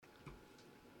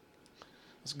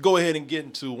Let's go ahead and get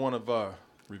into one of our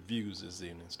reviews this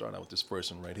evening. Starting out with this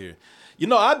first one right here. You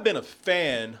know, I've been a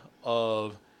fan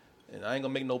of, and I ain't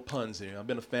gonna make no puns here. I've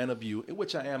been a fan of you,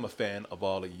 which I am a fan of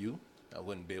all of you. I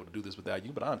wouldn't be able to do this without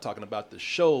you, but I'm talking about the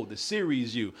show, the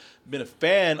series You. Been a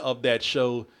fan of that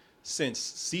show since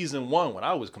season 1 when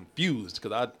I was confused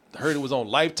because I heard it was on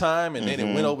Lifetime and then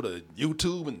it went over to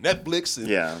YouTube and Netflix.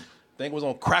 And I think it was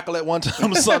on Crackle at one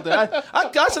time or something. I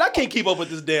said, I can't keep up with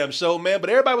this damn show, man. But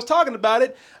everybody was talking about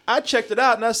it. I checked it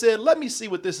out and I said, let me see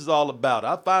what this is all about.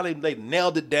 I finally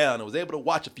nailed it down and was able to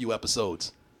watch a few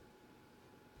episodes.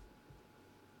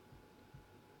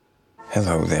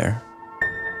 Hello there.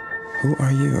 Who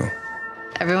are you?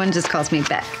 Everyone just calls me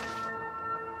Beck.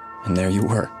 And there you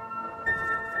were.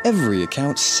 Every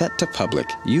account set to public.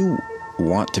 You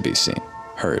want to be seen,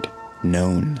 heard,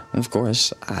 known. Of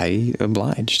course, I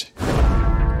obliged.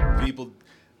 People,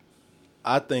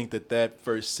 I think that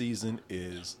first season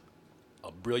is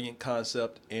a brilliant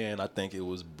concept, and I think it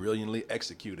was brilliantly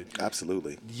executed.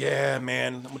 Absolutely. Yeah,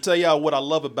 man. I'm gonna tell y'all what I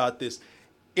love about this.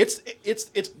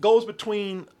 It goes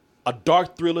between a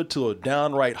dark thriller to a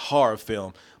downright horror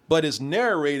film, but it's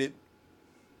narrated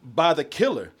by the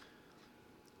killer,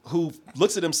 who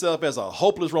looks at himself as a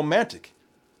hopeless romantic.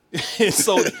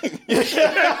 So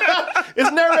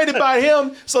it's narrated by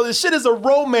him. So the shit is a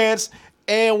romance,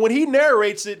 and when he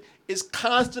narrates it, it's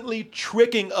constantly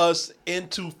tricking us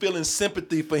into feeling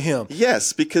sympathy for him.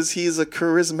 Yes, because he's a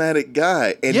charismatic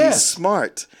guy and he's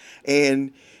smart,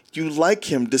 and you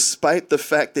like him despite the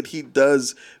fact that he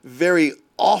does very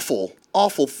awful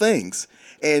things.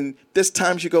 And there's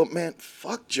times you go, man,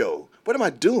 fuck Joe. What am I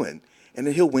doing? And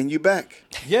then he'll win you back.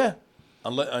 Yeah,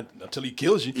 until he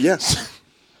kills you. Yes.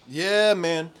 Yeah,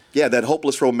 man. Yeah, that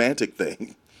hopeless romantic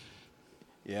thing.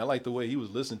 Yeah, I like the way he was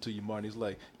listening to you, Martin. He's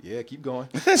like, yeah, keep going.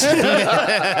 You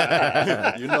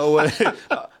know what?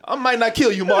 I might not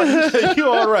kill you, Martin. You're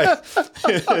all right.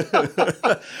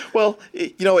 Well,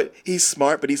 you know what? He's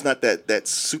smart, but he's not that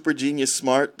super genius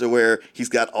smart to where he's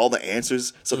got all the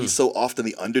answers. So he's so often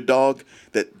the underdog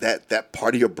that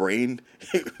part of your brain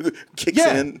kicks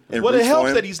in. And well, it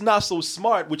helps that he's not so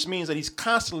smart, which means that he's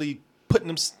constantly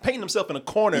painting himself in a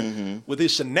corner with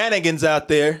his shenanigans out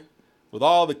there, with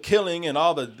all the killing and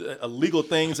all the illegal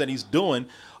things that he's doing.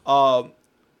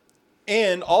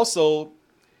 And also,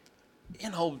 you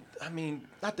know, I mean,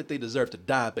 not that they deserve to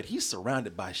die, but he's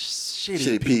surrounded by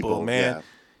shitty people, man.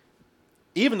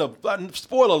 Yeah. Even the,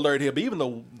 spoiler alert here, but even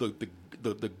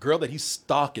the girl that he's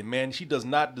stalking, man, she does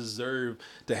not deserve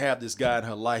to have this guy in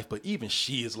her life, but even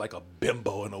she is like a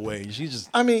bimbo in a way. She's just...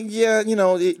 I mean, yeah, you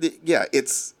know,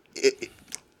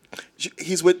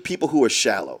 he's with people who are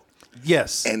shallow.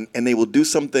 Yes. And they will do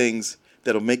some things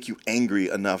that'll make you angry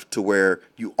enough to where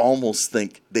you almost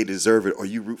think they deserve it or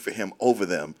you root for him over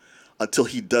them until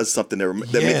he does something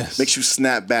that makes you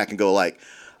snap back and go like,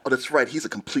 oh, that's right, he's a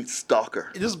complete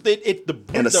stalker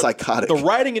and a psychotic. The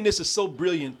writing in this is so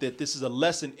brilliant that this is a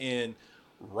lesson in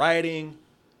writing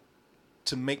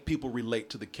to make people relate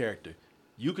to the character.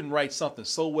 You can write something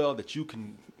so well that you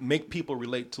can make people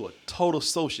relate to a total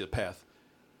sociopath,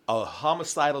 a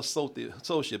homicidal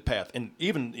sociopath. And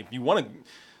even if you want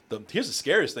to, here's the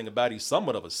scariest thing about it, he's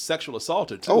somewhat of a sexual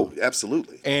assaulter too. Oh,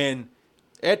 absolutely. And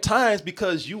at times,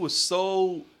 because you were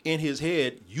so in his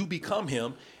head, you become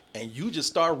him, and you just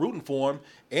start rooting for him,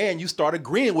 and you start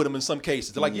agreeing with him in some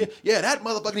cases. They're like, yeah, that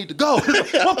motherfucker need to go.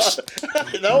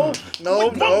 No.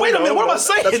 Wait a minute, what am I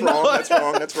saying? That's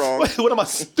wrong. Wait, what am I,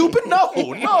 stupid? No,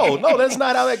 that's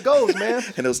not how that goes, man.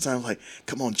 And those times like,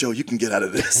 come on, Joe, you can get out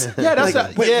of this. Yeah, that's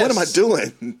like, what am I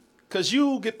doing? Because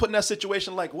you get put in that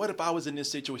situation like, what if I was in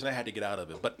this situation? I had to get out of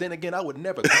it. But then again, I would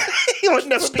never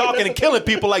stalking and killing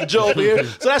people like Joe over here.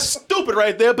 So that's stupid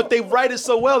right there. But they write it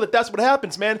so well that that's what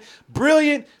happens, man.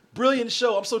 Brilliant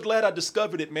show. I'm so glad I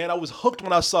discovered it, man. I was hooked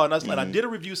when I saw it. And I did a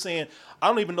review saying, I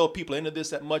don't even know if people are into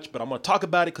this that much, but I'm going to talk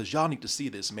about it because y'all need to see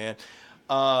this, man.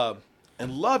 And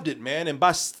loved it, man. And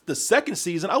by the second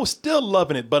season, I was still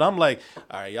loving it. But I'm like,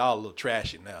 all right, y'all a little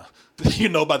trashy now. You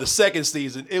know, by the second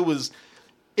season, it was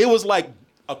like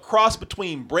a cross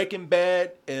between Breaking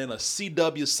Bad and a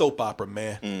CW soap opera,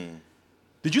 man.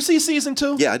 Did you see season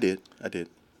 2? Yeah, I did.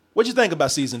 What'd you think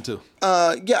about season 2?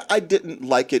 Yeah, I didn't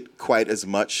like it quite as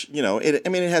much. You know, it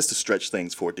has to stretch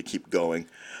things for it to keep going.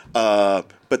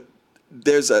 But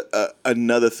there's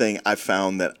another thing I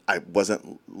found that I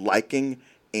wasn't liking,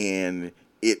 and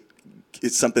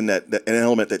it's something that an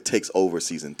element that takes over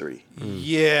season 3.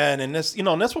 Yeah, and that's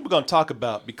what we're going to talk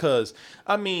about because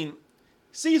I mean,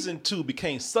 season 2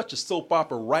 became such a soap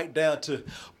opera right down to,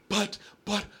 but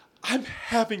I'm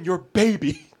having your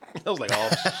baby. I was like, oh,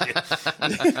 shit.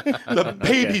 The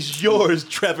baby's yours,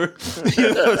 Trevor.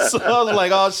 So I was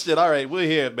like, oh, shit. All right, we're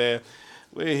here, man.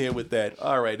 We're here with that.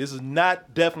 All right, this is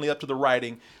not definitely up to the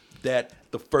writing that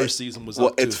the first season was up to.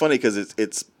 Well, it's funny because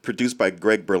it's produced by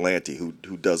Greg Berlanti,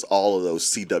 who does all of those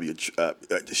CW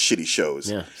shitty shows.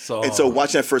 Yeah. So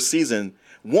watching that first season,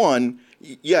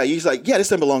 he's like, this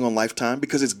doesn't belong on Lifetime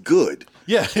because it's good.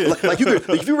 Yeah. like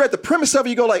if you read the premise of it,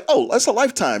 you go like, oh, that's a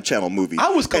Lifetime channel movie. I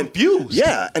was confused.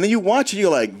 And then you watch it,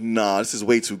 you're like, nah, this is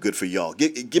way too good for y'all.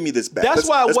 Give me this back. That's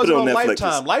why it wasn't on Netflix.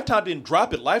 Lifetime. Lifetime didn't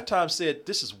drop it. Lifetime said,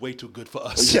 this is way too good for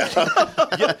us.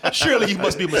 Yeah. Surely you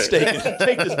must be mistaken.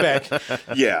 Take this back.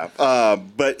 Yeah.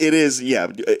 But it is,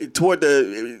 toward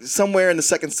somewhere in the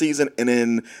second season and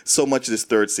then so much of this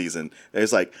third season,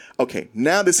 it's like, okay,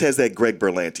 now this has that Greg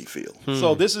Berlanti feel.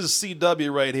 So this is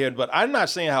CW right here, but I'm not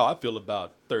saying how I feel about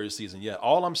third season yet.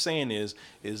 All I'm saying is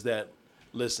that,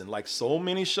 listen, like so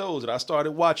many shows that I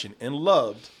started watching and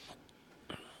loved,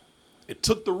 it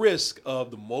took the risk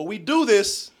of the more we do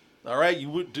this, all right,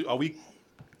 are we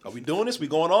doing this? We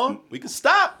going on? We can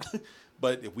stop.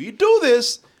 But if we do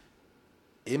this,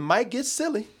 it might get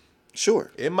silly.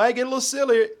 Sure. It might get a little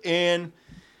sillier. And,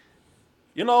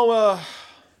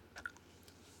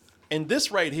 and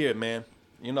this right here, man,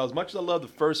 as much as I love the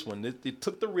first one, it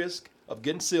took the risk of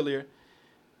getting sillier.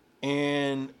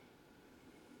 And,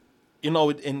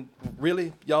 and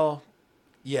really, y'all,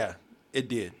 yeah, it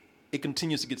did. It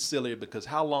continues to get sillier because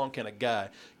how long can a guy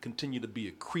continue to be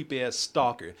a creepy-ass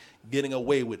stalker getting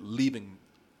away with leaving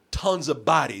tons of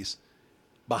bodies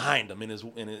behind him in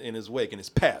his wake, in his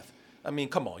path? I mean,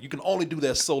 come on. You can only do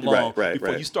that so long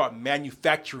before you start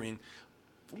manufacturing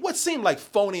what seemed like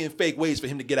phony and fake ways for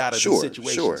him to get out of these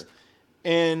situations. Sure.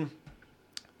 And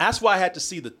that's why I had to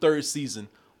see the third season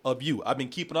of You. I've been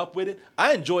keeping up with it.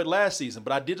 I enjoyed last season,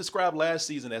 but I did describe last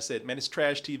season as said, man, it's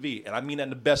trash TV. And I mean that in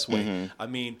the best way. Mm-hmm. I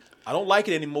mean, I don't like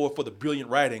it anymore for the brilliant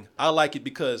writing. I like it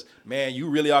because, man, you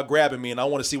really are grabbing me and I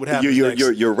want to see what happens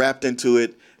next. You're wrapped into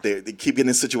it. They keep getting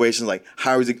in situations like,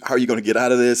 how are you going to get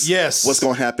out of this? Yes. What's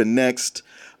going to happen next?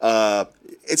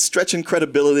 It's stretching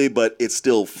credibility, but it's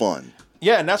still fun.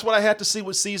 Yeah, and that's what I had to see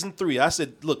with season 3. I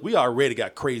said, look, we already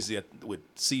got crazy with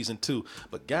season 2,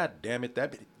 but god damn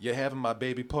it, you're having my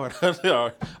baby part.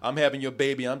 I'm having your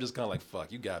baby. I'm just kind of like,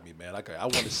 fuck, you got me, man. I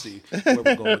want to see where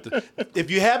we're going with it.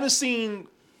 If you haven't seen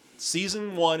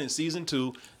season 1 and season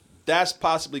 2, that's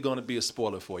possibly going to be a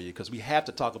spoiler for you because we have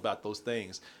to talk about those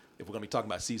things if we're going to be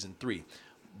talking about season 3.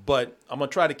 But I'm going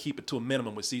to try to keep it to a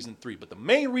minimum with season 3. But the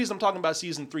main reason I'm talking about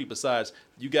season 3, besides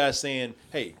you guys saying,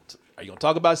 hey, are you going to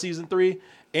talk about season 3?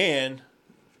 And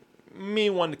me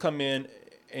wanting to come in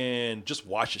and just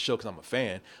watch the show because I'm a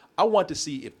fan, I want to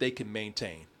see if they can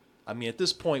maintain. I mean, at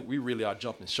this point, we really are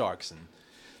jumping sharks and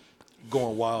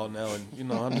going wild now.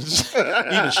 And, I'm just,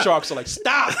 even sharks are like,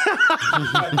 stop.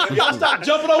 Y'all stop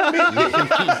jumping over me.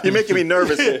 You're making me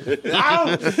nervous.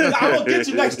 I will get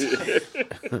you next time.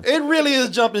 It really is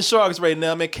jumping sharks right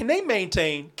now, man. Can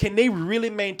they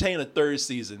really maintain a third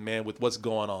season, man, with what's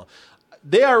going on?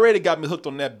 They already got me hooked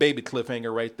on that baby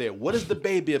cliffhanger right there. What is the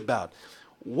baby about?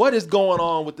 What is going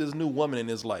on with this new woman in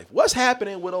his life? What's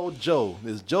happening with old Joe?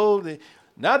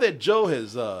 Now that Joe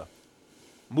has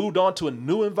moved on to a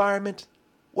new environment,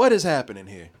 what is happening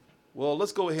here? Well,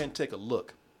 let's go ahead and take a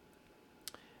look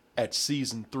at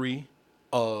season 3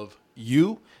 of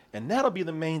You, and that'll be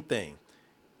the main thing.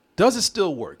 Does it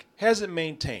still work? Has it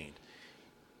maintained?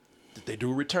 Did they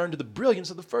do a return to the brilliance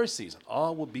of the first season?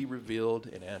 All will be revealed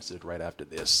and answered right after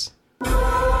this.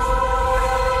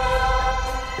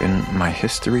 In my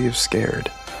history of scared,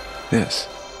 this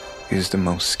is the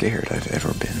most scared I've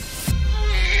ever been.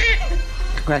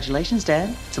 Congratulations,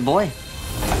 Dad. It's a boy.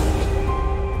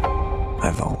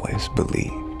 I've always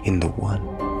believed in the one.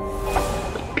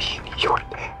 But being your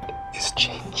dad is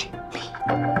changing me.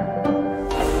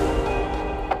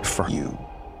 For you,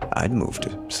 I'd move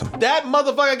to some... That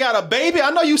motherfucker got a baby?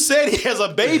 I know you said he has a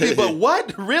baby, but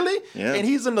what? Really? Yeah. And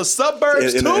he's in the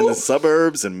suburbs too? In the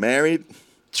suburbs and married.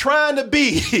 Trying to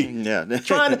be. Yeah.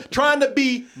 trying to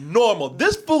be normal.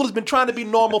 This fool has been trying to be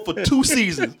normal for 2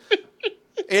 seasons.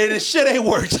 And this shit ain't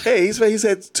worked. Hey, he's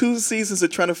had 2 seasons of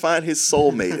trying to find his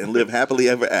soulmate and live happily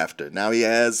ever after. Now he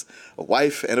has a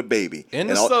wife and a baby. In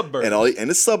the suburbs. In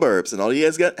the suburbs. And all he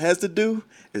has to do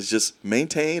is just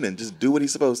maintain and just do what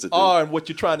he's supposed to do. Oh, and what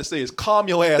you're trying to say is calm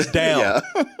your ass down. Yeah.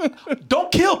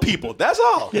 Don't kill people. That's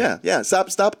all. Yeah.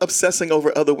 Stop obsessing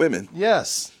over other women.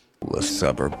 Yes. A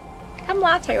suburb. Come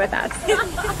latte with us.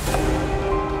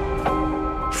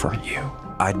 For you,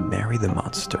 I'd marry the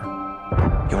monster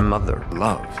your mother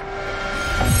loved.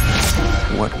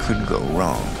 What could go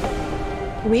wrong?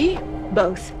 We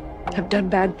both have done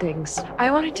bad things.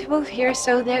 I wanted to move here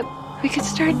so that we could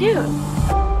start new.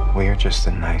 We are just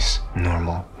the nice,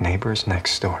 normal neighbors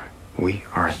next door. We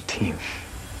are a team.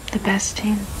 The best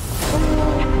team.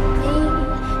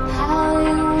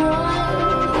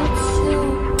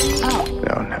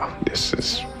 Oh no, this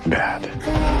is bad.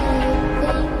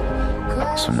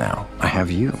 So now I have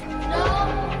you.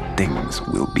 Things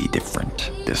will be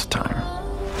different this time.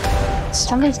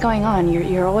 Something's going on.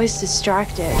 You're always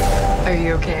distracted. Are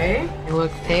you okay? You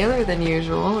look paler than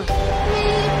usual.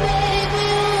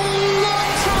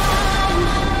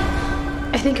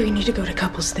 I think we need to go to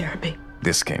couples therapy.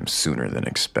 This came sooner than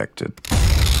expected.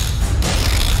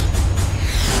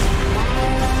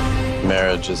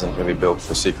 Marriage isn't going to be built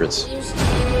for secrets.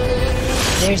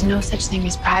 There's no such thing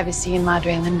as privacy in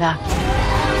Madre Linda.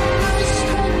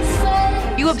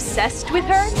 You obsessed with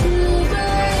her?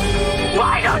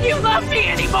 Why don't you love me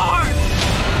anymore?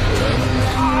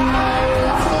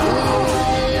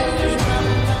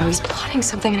 I was plotting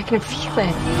something and I can feel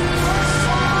it.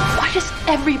 Why does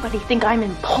everybody think I'm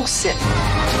impulsive?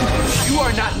 You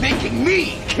are not making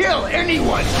me kill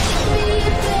anyone!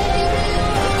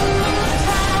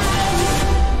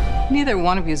 Neither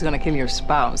one of you is going to kill your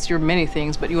spouse. You're many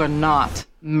things, but you are not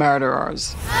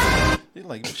murderers. You're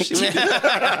like, shit. I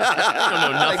don't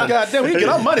know nothing. Like, goddamn, we get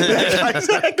our money back.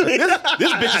 Exactly.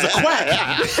 This bitch is a quack.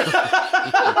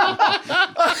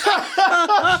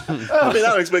 I mean, I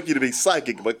don't expect you to be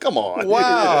psychic, but come on.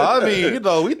 Wow. I mean,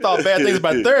 we thought bad things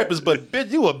about therapists, but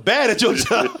bitch, you were bad at your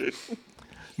job.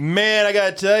 Man, I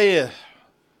got to tell you.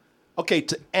 Okay,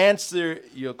 to answer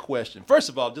your question, first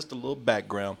of all, just a little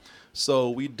background. So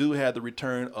we do have the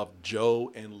return of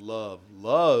Joe and Love.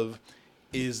 Love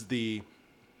is the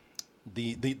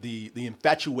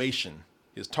infatuation,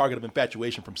 his target of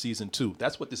infatuation from season 2.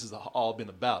 That's what this has all been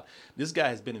about. This guy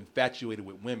has been infatuated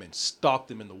with women, stalked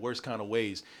them in the worst kind of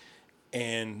ways,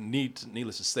 and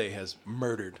needless to say, has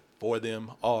murdered for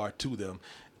them or to them.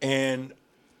 And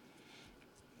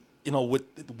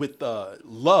with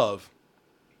Love,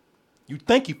 you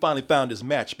think you finally found his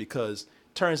match because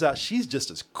turns out she's just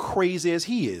as crazy as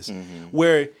he is,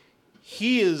 where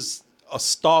he is a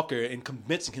stalker and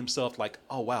convincing himself like,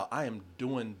 oh, wow, I am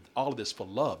doing all of this for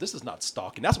love. This is not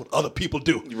stalking. That's what other people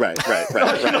do. Right.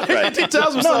 He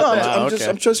tells himself that.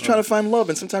 I'm just trying to find love,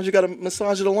 and sometimes you got to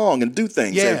massage it along and do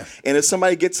things. Yeah. And if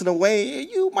somebody gets in the way,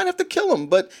 you might have to kill them,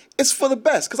 but it's for the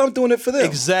best because I'm doing it for them.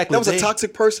 Exactly. That was a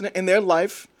toxic person in their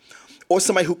life. Or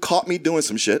somebody who caught me doing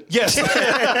some shit. Yes.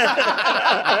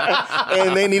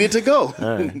 And they needed to go.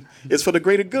 Right. It's for the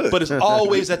greater good. But it's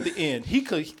always at the end.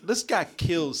 This guy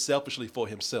kills selfishly for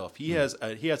himself. He has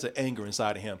an anger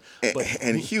inside of him.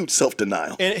 And huge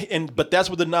self-denial. But that's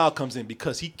where the denial comes in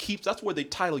because that's where the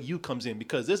title You comes in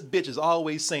because this bitch is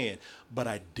always saying, but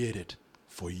I did it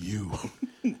for you.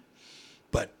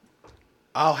 But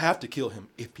I'll have to kill him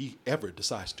if he ever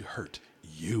decides to hurt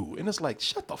you. And it's like,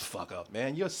 shut the fuck up,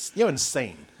 man. You're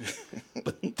insane.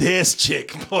 But this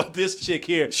chick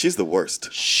here, she's the worst.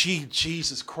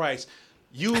 Jesus Christ.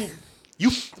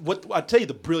 What I tell you,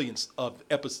 the brilliance of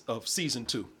season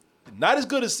 2. Not as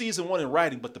good as season 1 in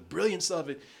writing, but the brilliance of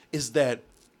it is that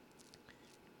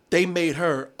they made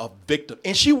her a victim.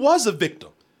 And she was a victim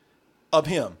of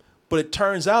him. But it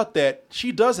turns out that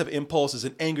she does have impulses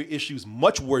and anger issues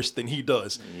much worse than he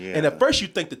does. Yeah. And at first you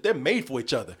think that they're made for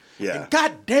each other. Yeah. And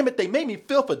God damn it, they made me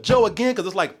feel for Joe again because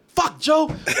it's like, fuck Joe,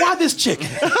 why this chick? Man,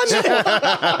 out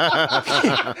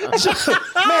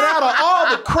of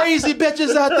all the crazy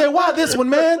bitches out there, why this one,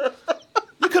 man?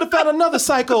 You could have found another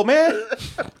psycho, man.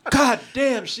 God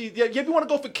damn, if you want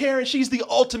to go for Karen, she's the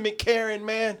ultimate Karen,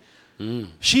 man.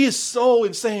 She is so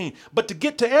insane. But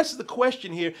to answer the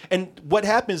question here, and what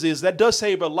happens is that does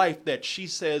save her life that she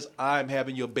says, I'm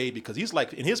having your baby. Because he's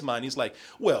like, in his mind, he's like,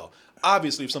 well,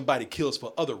 obviously if somebody kills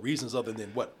for other reasons other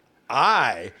than what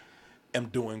I am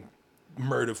doing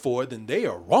murder for, then they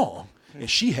are wrong. And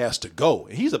she has to go.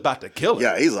 And he's about to kill her.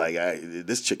 Yeah, he's like,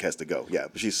 this chick has to go. Yeah,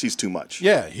 but she's too much.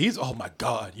 Yeah, oh my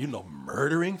God,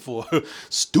 murdering for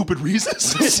stupid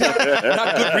reasons.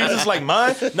 Not good reasons like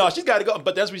mine. No, she's got to go.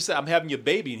 But that's what he said, I'm having your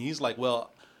baby. And he's like,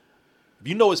 well, if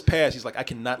you know his past, he's like, I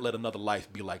cannot let another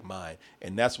life be like mine.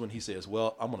 And that's when he says,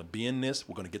 well, I'm going to be in this.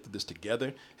 We're going to get through this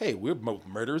together. Hey, we're both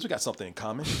murderers. We got something in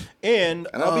common. And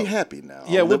I'll be happy now.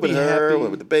 Yeah, we'll be happy. We'll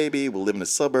live with the baby. We'll live in the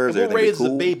suburbs. We'll raise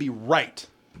the baby right.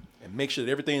 And make sure that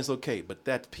everything's okay.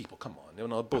 But people, come on. They're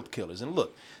both killers. And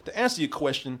look, to answer your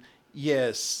question,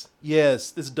 yes,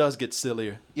 this does get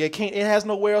sillier. Yeah, it has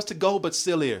nowhere else to go but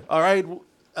sillier. All right?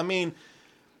 I mean,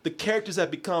 the characters have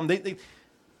become,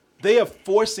 they are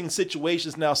forcing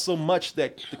situations now so much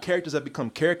that the characters have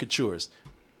become caricatures.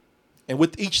 And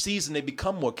with each season, they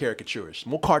become more caricaturish,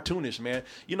 more cartoonish, man.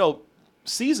 You know,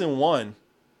 season one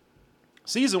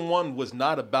was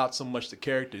not about so much the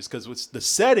characters, because the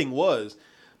setting was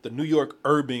the New York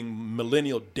urban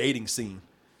millennial dating scene.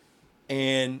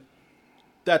 And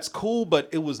that's cool, but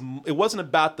it wasn't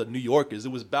about the New Yorkers.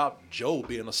 It was about Joe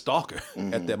being a stalker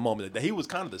at that moment. He was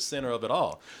kind of the center of it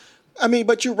all. I mean,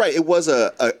 but you're right. It was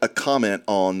a comment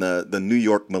on the New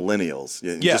York millennials,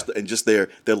 and just their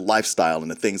lifestyle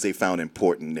and the things they found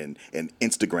important, and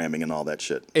Instagramming and all that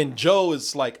shit. And Joe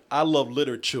is like, I love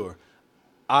literature.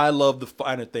 I love the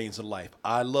finer things in life.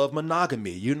 I love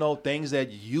monogamy. You know, things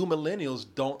that you millennials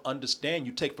don't understand,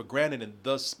 you take for granted and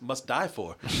thus must die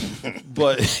for.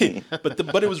 but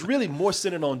it was really more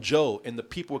centered on Joe, and the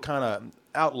people were kind of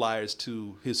outliers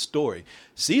to his story.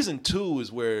 Season 2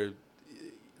 is where,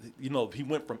 you know, he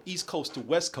went from East Coast to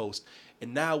West Coast,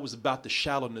 and now it was about the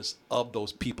shallowness of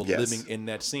those people living in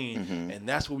that scene. And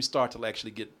that's where we start to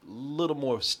actually get a little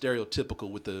more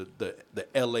stereotypical with the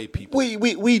LA people.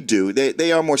 We do.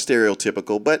 They are more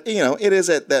stereotypical, but you know, it is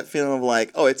that feeling of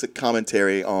like, oh, it's a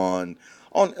commentary on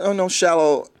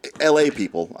shallow LA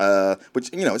people,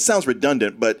 which, you know, it sounds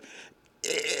redundant, but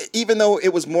even though it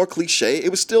was more cliche, it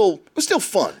was still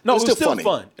fun. No, it was still funny.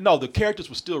 fun. No, the characters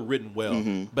were still written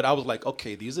well. But I was like,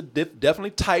 okay, these are definitely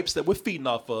types that we're feeding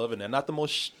off of, and they're not the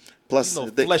most fleshed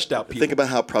out people. Think about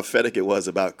how prophetic it was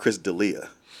about Chris D'Elia.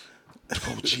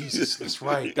 Oh Jesus, that's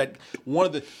right. That one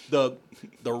of the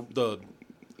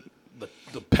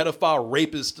pedophile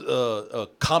rapist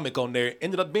comic on there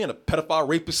ended up being a pedophile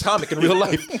rapist comic in real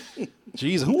life.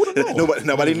 Jeez, who would have known?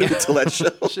 Nobody knew until that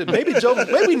show. Shit, maybe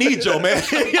we need Joe, man.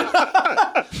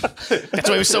 That's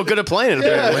why he was so good at playing it.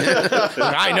 Yeah.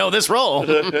 I know this role.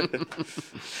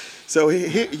 So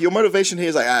your motivation here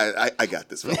is like, I got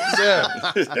this. Yeah.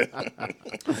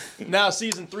 Now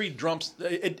season 3 dumps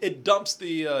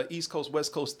the East Coast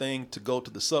West Coast thing to go to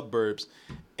the suburbs,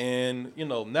 and you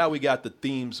know, now we got the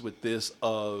themes with this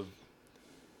of.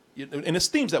 And it's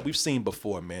themes that we've seen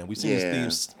before, man. We've seen these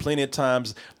themes plenty of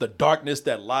times. The darkness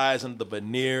that lies under the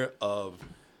veneer of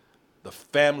the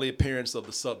family appearance of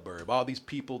the suburb. All these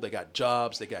people, they got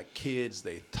jobs, they got kids.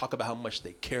 They talk about how much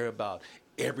they care about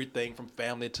everything from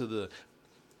family to the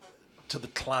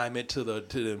climate to the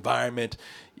environment.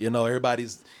 You know,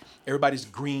 everybody's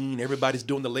green. Everybody's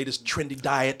doing the latest trendy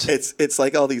diet. It's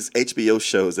like all these HBO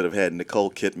shows that have had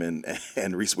Nicole Kidman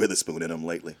and Reese Witherspoon in them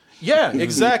lately. Yeah,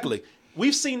 exactly.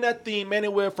 We've seen that theme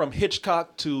anywhere from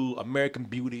Hitchcock to American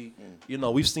Beauty. You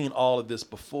know, we've seen all of this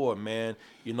before, man.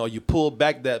 You know, you pull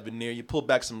back that veneer, you pull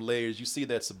back some layers, you see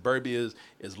that suburbia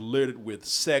is littered with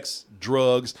sex,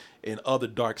 drugs, and other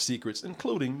dark secrets,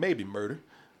 including maybe murder.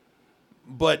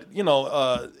 But, you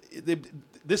know,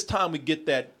 this time we get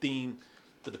that theme,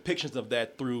 the depictions of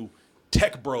that through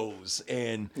tech bros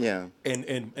and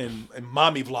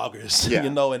mommy vloggers, you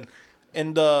know, and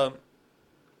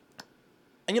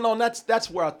you know, and that's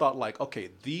where I thought, like, okay,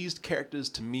 these characters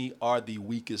to me are the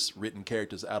weakest written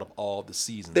characters out of all the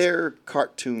seasons. They're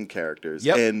cartoon characters,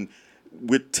 and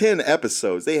with 10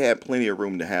 episodes, they had plenty of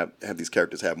room to have these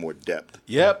characters have more depth.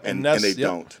 Yep, and they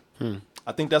don't.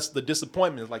 I think that's the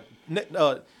disappointment. Like,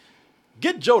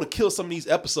 get Joe to kill some of these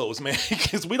episodes, man,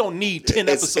 because we don't need 10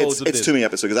 episodes of this. It's too many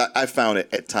episodes, because I found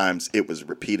it at times it was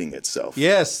repeating itself.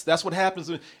 Yes, that's what happens.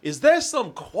 Is there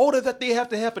some quota that they have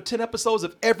to have for 10 episodes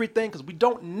of everything? Because we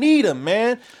don't need them,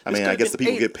 man. I mean, I guess the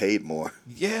people get paid more.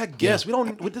 Yeah, I guess. We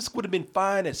don't. This would have been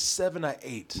fine at 7 or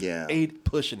 8. Yeah. 8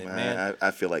 pushing it, man. I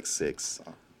feel like 6.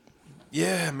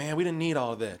 Yeah, man, we didn't need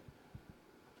all that.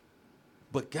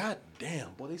 But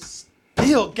goddamn, boy, they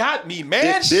still got me,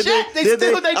 man. They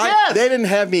didn't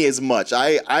have me as much.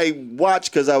 I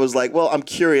watched because I was like, well, I'm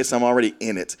curious. I'm already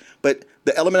in it. But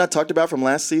the element I talked about from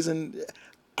last season,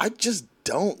 I just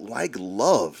don't like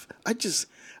Love. I just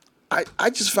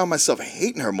found myself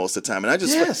hating her most of the time, and I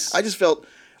just felt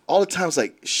all the time it's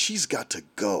like she's got to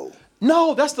go.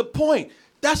 No, that's the point.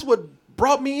 That's what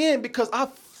brought me in, because I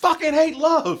fucking hate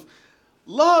Love.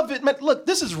 Love it, man. Look,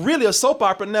 this is really a soap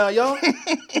opera now, y'all.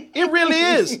 It really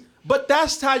is. But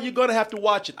that's how you're going to have to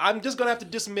watch it. I'm just going to have to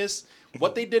dismiss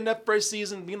what they did in that first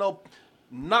season, you know,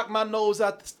 knock my nose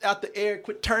out the air,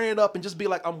 quit turning it up, and just be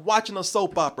like, I'm watching a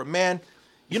soap opera, man.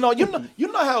 You know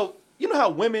how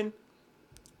women,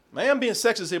 man, I'm being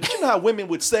sexist here, but you know how women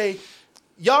would say,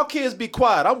 y'all kids be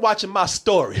quiet. I'm watching my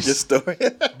stories. Your story?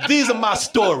 These are my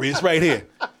stories right here.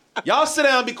 Y'all sit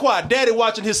down and be quiet. Daddy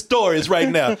watching his stories right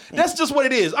now. That's just what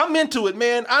it is. I'm into it,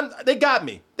 man. They got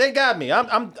me.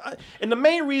 And the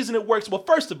main reason it works, well,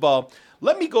 first of all,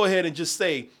 let me go ahead and just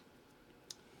say,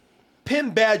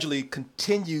 Penn Badgley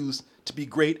continues to be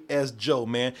great as Joe,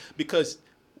 man, because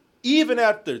even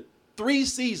after 3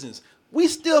 seasons. We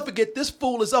still forget this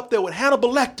fool is up there with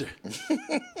Hannibal Lecter.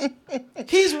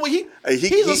 He's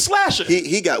a slasher.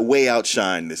 He got way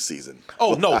outshined this season.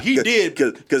 Oh no, he did.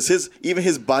 Because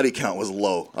his body count was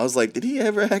low. I was like, did he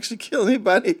ever actually kill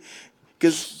anybody?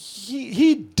 Because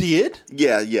he did.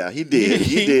 Yeah, he did.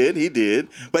 He did.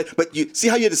 But you see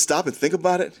how you had to stop and think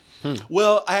about it?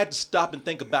 Well, I had to stop and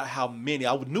think about how many.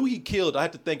 I knew he killed. I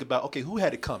had to think about, okay, who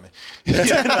had it coming?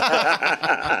 Because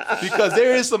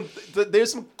there's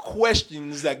some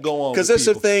questions that go on. Because there's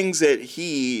some things that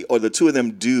he or the two of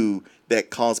them do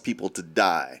that cause people to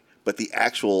die. But the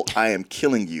actual "I am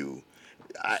killing you,"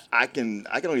 I can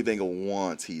only think of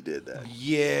once he did that.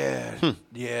 Yeah,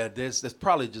 yeah. There's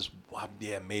probably just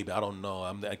maybe I don't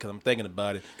know. Because I'm thinking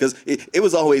about it. Because it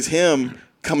was always him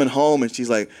coming home and she's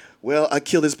like, well, I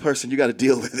killed this person. You got to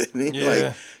deal with it. And he's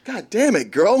like, God damn it,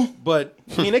 girl. But,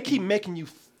 I mean, they keep making you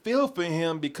feel for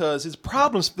him because his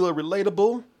problems feel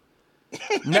relatable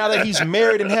now that he's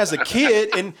married and has a kid.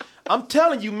 And I'm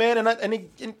telling you, man, and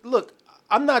look,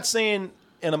 I'm not saying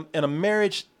in a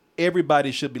marriage,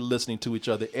 everybody should be listening to each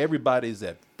other. Everybody's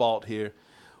at fault here.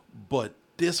 But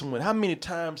this one, how many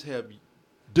times have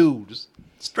dudes,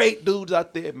 straight dudes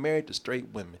out there married to straight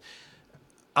women?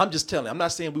 I'm just telling you, I'm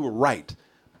not saying we were right.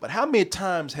 But how many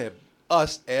times have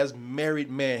us as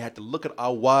married men had to look at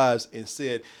our wives and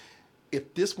said,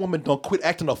 if this woman don't quit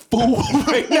acting a fool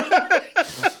right now,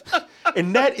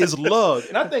 and that is love.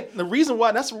 And I think the reason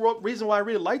why, that's the reason why I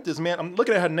really like this, man. I'm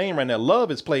looking at her name right now.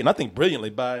 Love is played, and I think brilliantly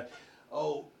by,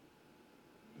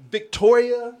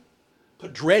 Victoria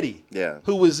Pedretti,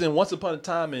 who was in Once Upon a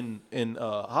Time in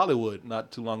Hollywood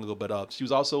not too long ago, but she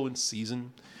was also in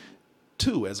season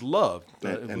 2 as Love.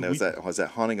 And was that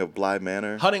Haunting of Bly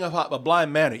Manor? Haunting of Bly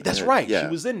Manor. That's right. Yeah.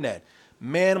 She was in that.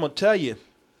 Man, I'm going to tell you,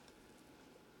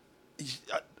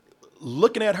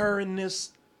 looking at her in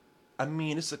this, I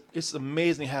mean, it's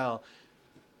amazing how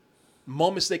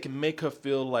moments they can make her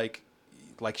feel like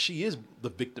she is the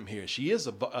victim here. She is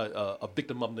a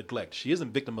victim of neglect. She isn't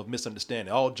a victim of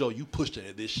misunderstanding. Oh, Joe, you pushed her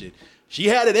into this shit. She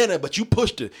had it in her, but you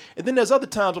pushed her. And then there's other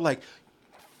times where like,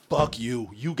 fuck you.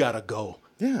 You got to go.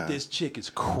 Yeah. This chick is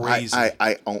crazy.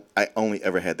 I only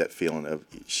ever had that feeling of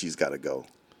she's got to go.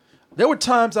 There were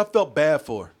times I felt bad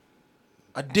for her.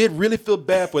 I did really feel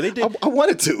bad for her. They did. I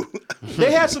wanted to.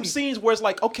 They had some scenes where it's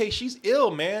like, okay, she's ill,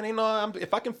 man. You know,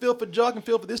 if I can feel for Joe, I can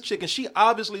feel for this chick. And she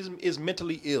obviously is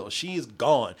mentally ill. She is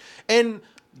gone. And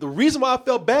the reason why I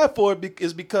felt bad for her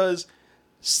is because,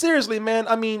 seriously, man,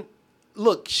 I mean,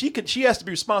 look, she has to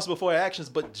be responsible for her actions,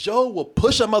 but Joe will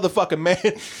push a motherfucker, man.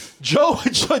 Joe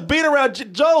being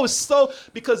around Joe is so,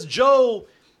 because Joe,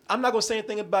 I'm not gonna say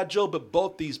anything about Joe, but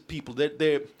both these people,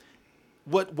 they're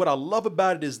what I love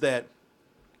about it is that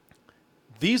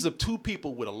these are two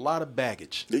people with a lot of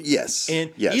baggage. Yes.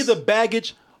 And either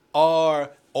baggage or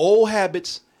old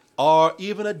habits or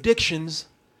even addictions,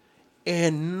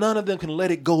 and none of them can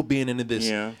let it go being into this.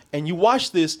 Yeah. And you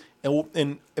watch this,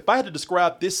 and if I had to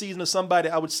describe this season to somebody,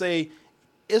 I would say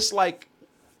it's like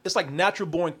natural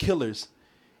born killers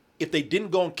if they didn't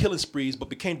go on killing sprees but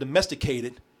became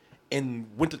domesticated and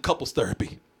went to couples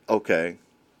therapy. Okay.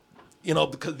 You know,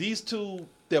 because these two,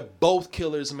 they're both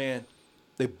killers, man.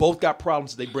 They both got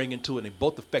problems that they bring into it, and they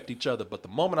both affect each other. But the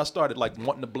moment I started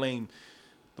wanting to blame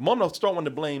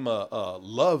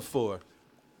Love for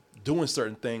doing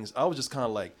certain things, I was just kind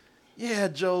of like, yeah,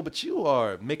 Joe, but you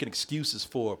are making excuses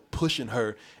for pushing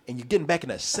her, and you're getting back in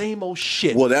that same old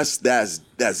shit. Well, that's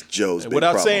Joe's big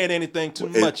without problem. saying anything too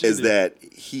much. Is that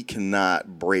he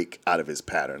cannot break out of his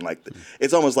pattern. Like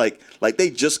it's almost like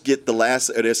they just get the last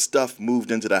of their stuff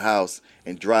moved into the house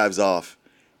and drives off,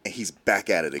 and he's back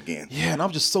at it again. Yeah, and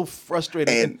I'm just so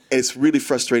frustrated. And it's really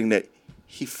frustrating that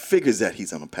he figures that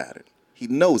he's on a pattern. He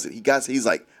knows it. He's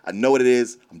like, I know what it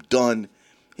is. I'm done.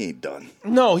 He ain't done.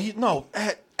 No,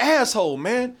 asshole,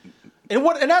 man. And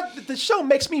the show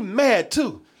makes me mad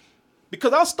too,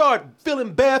 because I'll start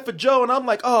feeling bad for Joe, and I'm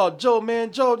like, oh,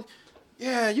 Joe,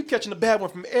 yeah, you catching the bad one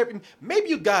from maybe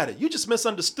you got it. You just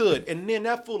misunderstood, and then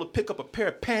that fool will pick up a pair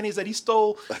of panties that he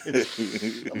stole.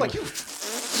 I'm like, you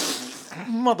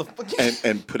motherfucker,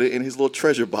 and put it in his little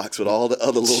treasure box with all the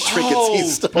other little trinkets he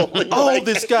stole.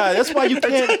 This guy. That's why you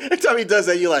can't. Every time he does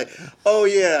that, you're like, oh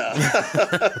yeah,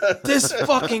 this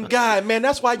fucking guy, man.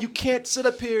 That's why you can't sit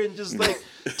up here and just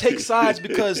take sides,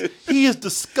 because he is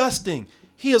disgusting.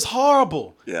 He is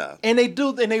horrible. Yeah. And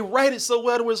they write it so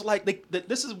well. It was like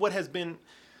this is what has been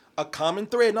a common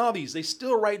thread in all these. They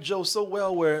still write Joe so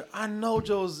well, where I know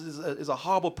Joe is a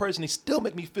horrible person. They still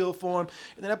make me feel for him,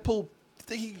 and then that pool.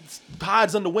 He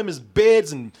hides under women's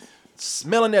beds and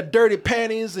smelling their dirty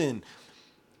panties, and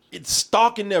it's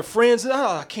stalking their friends.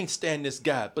 Oh, I can't stand this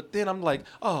guy. But then I'm like,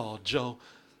 oh, Joe,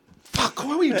 fuck,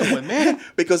 what are you doing, man?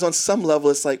 Because on some level,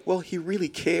 it's like, well, he really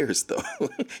cares, though.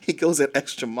 He goes that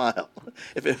extra mile.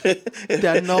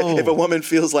 If a woman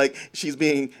feels like she's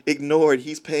being ignored,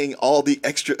 he's paying all the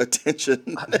extra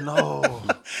attention. I know.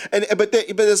 But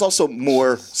there's also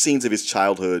more scenes of his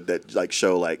childhood that like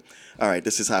show like, all right,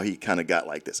 this is how he kind of got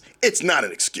like this. It's not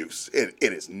an excuse. It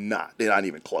is not. They're not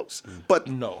even close. But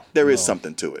there is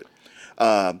something to it.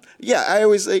 Yeah, I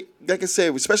always, like I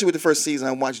said, especially with the first season,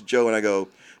 I watch Joe and I go,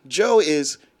 Joe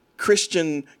is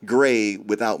Christian Grey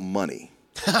without money.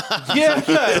 yeah,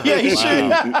 he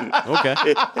should.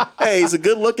 Okay. Hey, he's a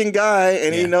good-looking guy,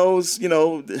 and he knows,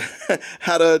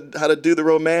 how to do the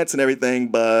romance and everything,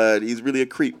 but he's really a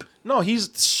creep. No, he's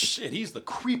the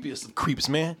creepiest of creeps,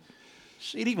 man.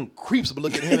 Shit, even creeps would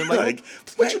look at him and like,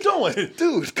 what you doing?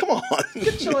 Dude, come on.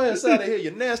 Get your ass out of here,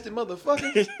 you nasty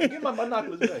motherfucker. Get my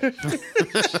binoculars back.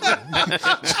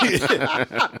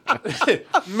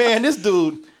 Man, this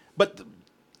dude, but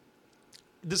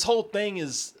this whole thing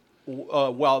is,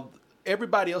 while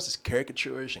everybody else is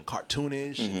caricaturish and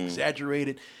cartoonish and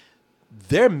exaggerated,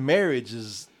 their marriage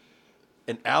is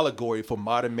an allegory for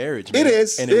modern marriage, man. It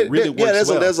is. And it really works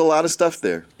well. There's a lot of stuff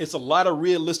there. It's a lot of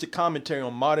realistic commentary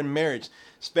on modern marriage.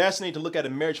 It's fascinating to look at a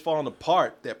marriage falling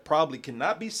apart that probably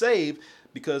cannot be saved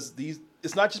because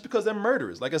it's not just because they're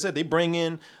murderers. Like I said, they bring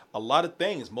in a lot of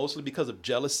things, mostly because of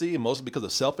jealousy and mostly because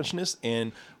of selfishness,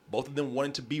 and both of them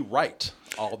wanting to be right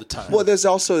all the time. Well, there's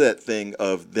also that thing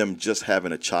of them just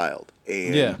having a child.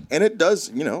 And it does,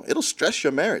 it'll stress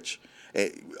your marriage.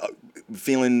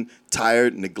 Feeling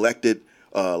tired, neglected,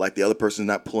 like the other person's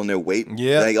not pulling their weight.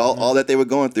 Yeah. Like all that they were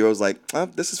going through, I was like,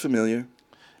 this is familiar.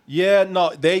 Yeah,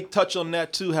 no, they touch on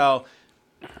that too, how,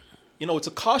 it's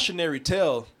a cautionary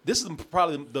tale. This is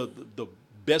probably the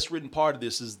best written part of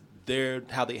this is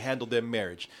how they handle their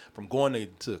marriage. From going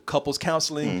to couples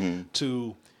counseling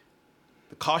to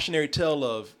the cautionary tale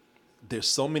of there's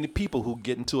so many people who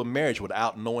get into a marriage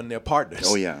without knowing their partners.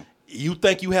 Oh, yeah. You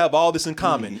think you have all this in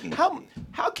common.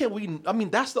 How can we,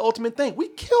 that's the ultimate thing. We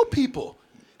kill people.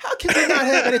 How can we not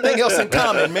have anything else in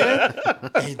common, man?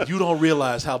 And you don't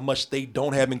realize how much they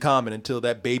don't have in common until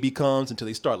that baby comes, until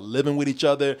they start living with each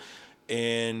other,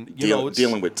 and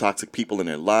dealing with toxic people in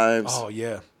their lives. Oh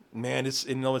yeah, man, it's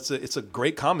a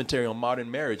great commentary on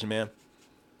modern marriage, man.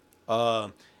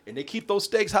 And they keep those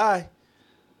stakes high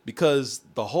because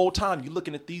the whole time you're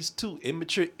looking at these two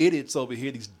immature idiots over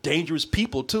here, these dangerous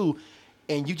people too,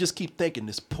 and you just keep thinking,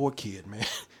 this poor kid, man.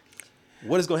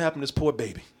 What is going to happen to this poor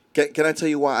baby? Can I tell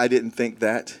you why I didn't think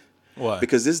that? Why?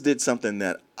 Because this did something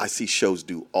that I see shows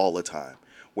do all the time,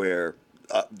 where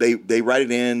they write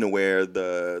it in where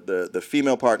the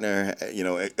female partner,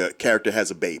 a character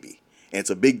has a baby, and it's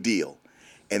a big deal,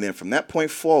 and then from that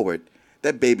point forward,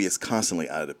 that baby is constantly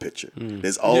out of the picture.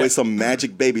 There's always some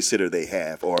magic babysitter they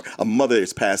have, or a mother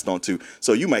is passed on to.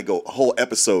 So you might go whole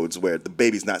episodes where the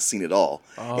baby's not seen at all.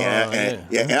 And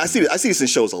I see this in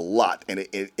shows a lot, and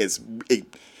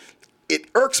it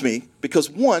irks me because,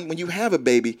 one, when you have a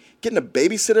baby, getting a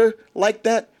babysitter like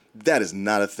that is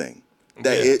not a thing.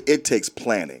 It takes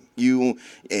planning.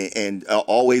 And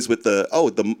always with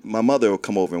my mother will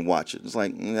come over and watch it. It's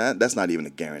like, that's not even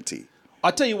a guarantee.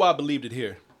 I'll tell you why I believed it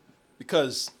here.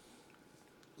 Because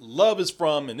Love is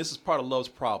from, and this is part of Love's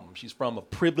problem, she's from a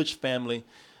privileged family.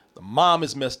 The mom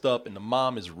is messed up and the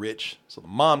mom is rich. So the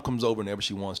mom comes over whenever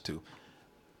she wants to.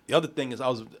 The other thing is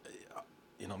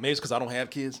maybe it's because I don't have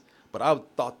kids, but I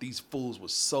thought these fools were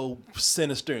so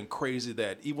sinister and crazy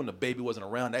that even when the baby wasn't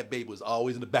around, that baby was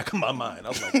always in the back of my mind. I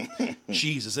was like,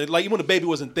 Jesus. And like even when the baby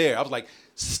wasn't there, I was like,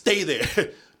 stay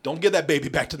there. Don't give that baby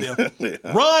back to them.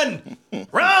 Run,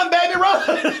 baby,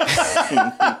 run.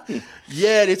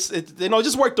 Yeah, it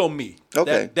just worked on me.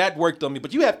 Okay, that worked on me.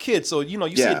 But you have kids, so you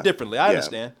see it differently. I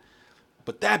understand.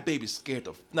 But that baby scared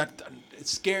it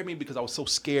scared me because I was so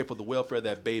scared for the welfare of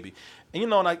that baby.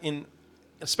 And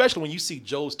especially when you see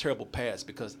Joe's terrible past,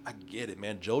 because I get it,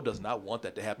 man. Joe does not want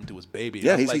that to happen to his baby.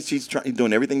 Yeah, he's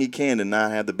doing everything he can to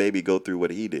not have the baby go through what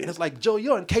he did. And it's like, Joe,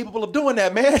 you're incapable of doing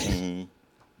that, man. Mm-hmm.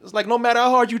 It's like no matter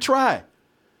how hard you try.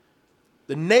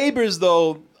 The neighbors,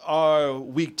 though, are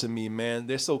weak to me, man.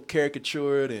 They're so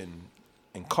caricatured and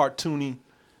cartoony.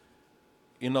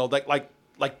 Like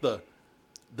the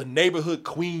neighborhood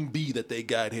queen bee that they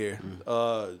got here.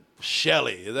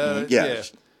 Shelly. Yeah.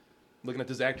 Looking at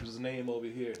this actress's name over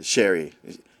here. Sherry.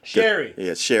 Sherry.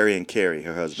 Yeah, Sherry and Carrie,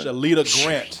 her husband. Shalita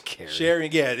Grant. Sherry.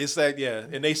 Yeah, it's like, yeah.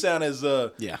 And they sound as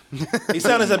they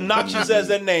sound as obnoxious as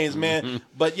their names, man.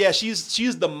 But yeah,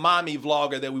 she's the mommy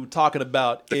vlogger that we were talking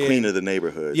about. The queen of the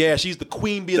neighborhood. Yeah, she's the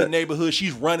queen bee of the neighborhood.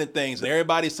 She's running things, and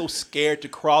everybody's so scared to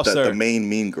cross her. The main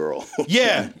mean girl.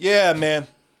 yeah, man.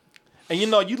 And you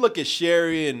look at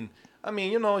Sherry, and I mean,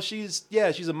 she's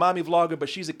a mommy vlogger, but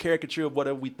she's a caricature of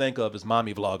whatever we think of as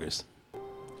mommy vloggers.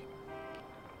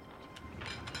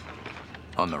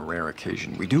 On the rare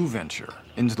occasion we do venture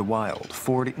into the wild,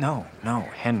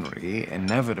 Henry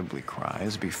inevitably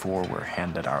cries before we're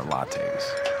handed our lattes.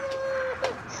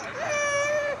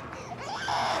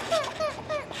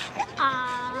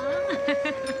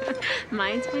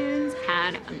 My twins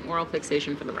had an oral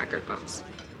fixation for the record books.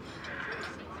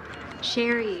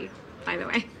 Sherry, by the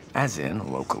way. As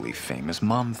in locally famous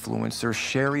momfluencer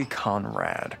Sherry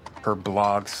Conrad. Her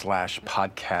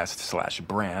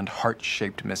blog/podcast/brand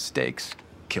Heart-Shaped Mistakes,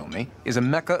 Kill Me, is a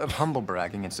mecca of humble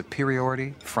bragging and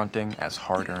superiority, fronting as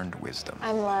hard-earned wisdom.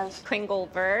 I'm Love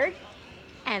Kringleberg,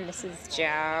 and this is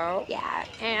Joe. Yeah,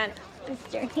 and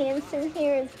Mr. Hanson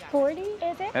here is 40,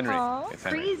 is it? Henry. It's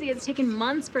crazy. It's taken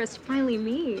months for us to finally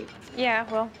meet.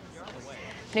 Yeah, well,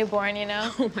 newborn,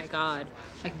 Oh my God.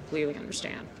 I completely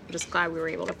understand. I'm just glad we were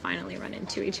able to finally run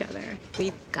into each other.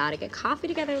 We've got to get coffee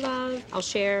together, love. I'll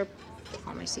share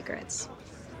all my secrets.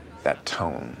 That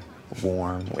tone,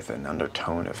 warm with an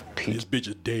undertone of peach. This bitch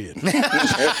is dead.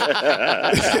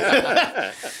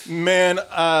 Man,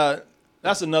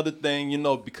 that's another thing,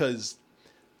 because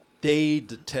they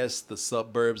detest the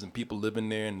suburbs and people living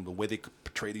there and the way they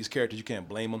portray these characters. You can't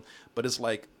blame them. But it's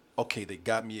like, okay, they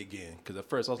got me again. Because at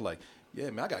first I was like, yeah,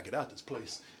 man, I got to get out this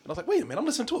place. And I was like, wait a minute, I'm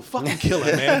listening to a fucking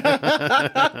killer, man.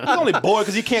 He's only bored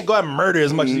because he can't go out and murder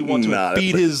as much as he wants to and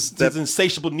feed his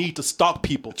insatiable need to stalk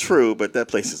people. True, but that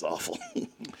place is awful.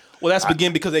 Well, that's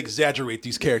again because they exaggerate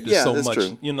these characters so much,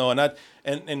 true.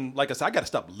 And like I said, I got to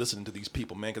stop listening to these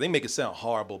people, man, because they make it sound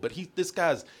horrible. But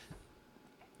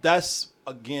that's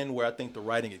again where I think the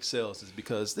writing excels, is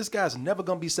because this guy's never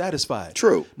gonna be satisfied.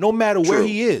 True. No matter where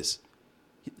he is.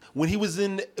 When he's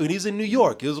in New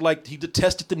York, it was like he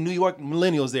detested the New York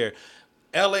millennials there.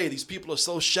 LA, these people are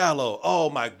so shallow. Oh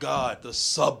my God, the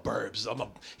suburbs.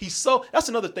 That's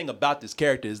another thing about this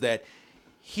character, is that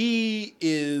he's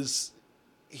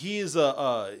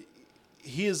a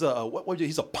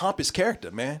pompous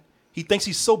character, man. He thinks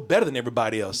he's so better than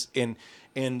everybody else.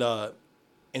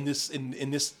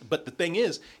 But the thing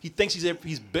is, he thinks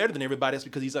he's better than everybody else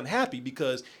because he's unhappy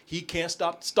because he can't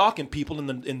stop stalking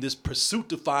people in this pursuit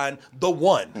to find the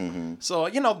one. Mm-hmm. So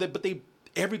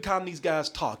every time these guys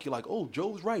talk, you're like, oh,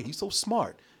 Joe's right. He's so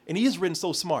smart. And he is written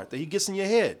so smart that he gets in your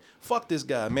head. Fuck this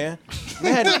guy, man. I'm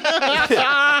mad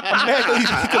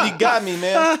because he got me,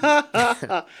 man.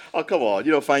 Oh, come on.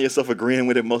 You don't find yourself agreeing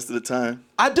with it most of the time?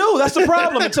 I do. That's the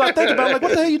problem. Until I think about it, I'm like,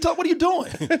 what the hell what are you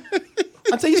doing?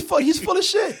 I'd say he's full of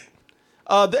shit.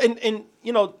 But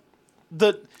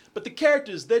the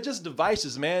characters, they're just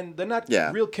devices, man. They're not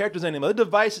real characters anymore. They're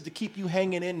devices to keep you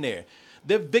hanging in there.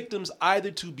 They're victims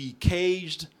either to be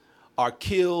caged or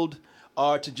killed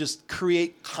or to just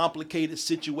create complicated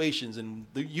situations. And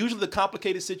usually the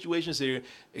complicated situations here,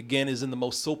 again, is in the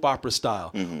most soap opera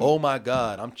style. Mm-hmm. Oh my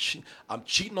God, I'm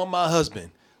cheating on my husband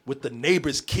with the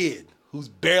neighbor's kid who's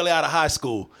barely out of high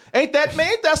school. Ain't that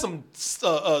some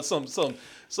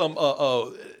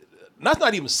that's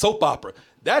not even soap opera.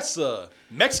 That's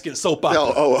Mexican soap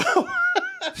opera.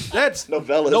 That's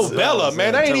novella,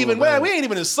 man. We ain't even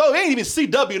in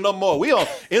CW no more. We on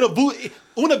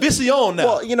Univision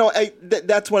now. Well,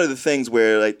 that's one of the things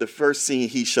where, like, the first scene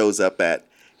he shows up at,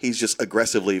 he's just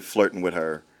aggressively flirting with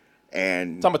her.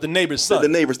 And talking about the neighbor's son. The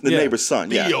neighbor's son.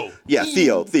 Theo. Yeah,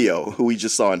 Theo, who we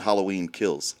just saw in Halloween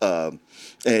Kills. That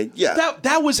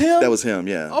was him? That was him,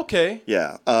 yeah. Okay.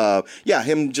 Yeah.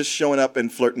 Him just showing up and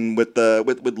flirting with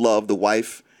Love, the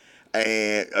wife,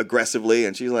 and aggressively,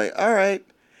 and she's like, all right.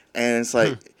 And it's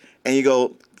like, and you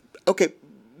go, okay,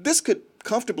 this could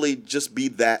comfortably just be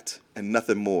that and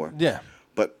nothing more. Yeah.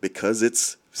 But because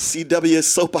it's CW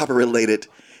soap opera related,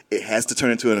 it has to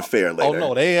turn into an affair later.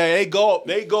 Oh no, they go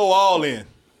all in.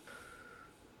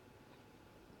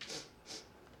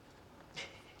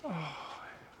 Oh,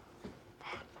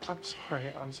 I'm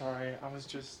sorry. I was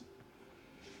just.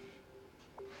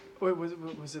 Wait,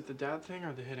 was it the dad thing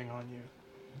or the hitting on you?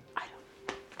 I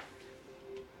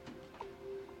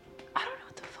don't know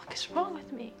what the fuck is wrong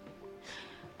with me.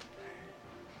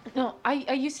 No,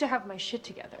 I used to have my shit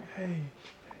together. Hey,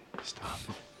 stop.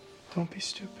 Don't be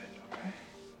stupid, okay?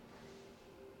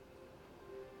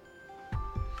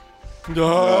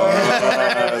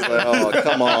 I was like, oh,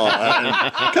 come on.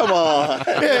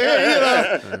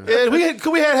 Yeah, we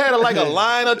had like a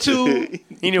line or two.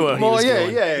 He knew what he was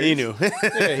doing. Yeah. He knew.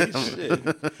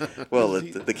 Well,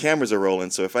 the cameras are rolling,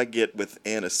 so if I get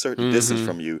within a certain distance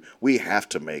from you, we have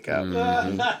to make out.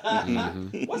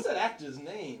 What's that actor's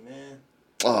name, man?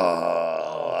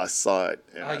 Oh, I saw it.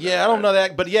 I don't know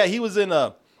that, but yeah, he was in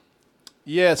somebody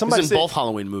He's in said, both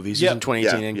Halloween movies. He's in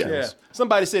 2018 and Kills. Yeah.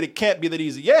 Somebody said it can't be that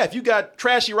easy. Yeah, if you got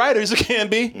trashy writers, it can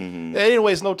be. They didn't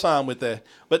waste no time with that.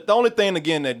 But the only thing,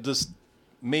 again, that just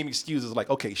made me excuse is like,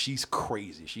 okay, she's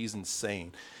crazy. She's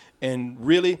insane. And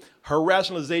really, her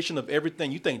rationalization of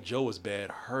everything, you think Joe is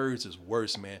bad. Hers is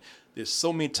worse, man. There's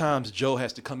so many times Joe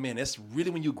has to come in. That's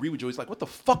really when you agree with Joe. He's like, what the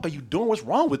fuck are you doing? What's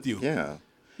wrong with you? Yeah.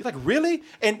 You're like, really?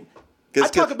 And I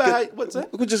talk about what's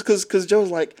that? Just because Joe's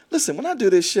like, listen, when I do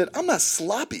this shit, I'm not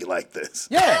sloppy like this.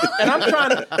 Yeah, and I'm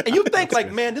trying to, and you think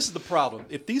like, man, this is the problem.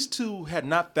 If these two had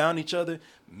not found each other,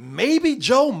 maybe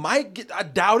Joe might get, I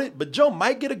doubt it, but Joe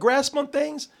might get a grasp on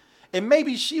things, and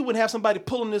maybe she would have somebody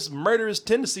pulling this murderous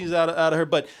tendencies out of her.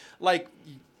 But like,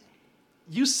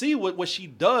 you see what she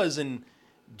does, and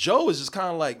Joe is just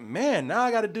kind of like, man, now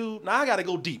I got to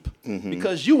go deep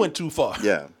because you went too far.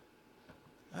 Yeah.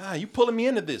 You pulling me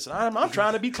into this. I'm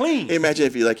trying to be clean. Hey, imagine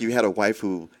if you had a wife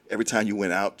who every time you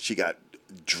went out, she got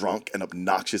drunk and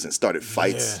obnoxious and started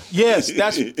fights. Yeah. Yes,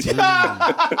 that's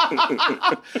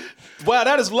wow.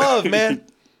 That is love, man.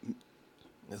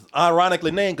 It's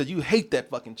ironically named because you hate that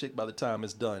fucking chick by the time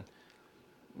it's done.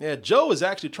 Yeah, Joe is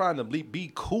actually trying to be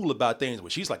cool about things,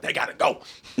 but she's like, they gotta go.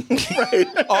 Right.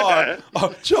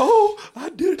 Or, Joe, I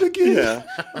did it again. Yeah.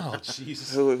 Oh,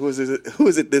 Jesus. Who is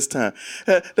it this time?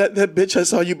 That bitch I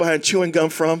saw you buying chewing gum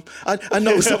from. I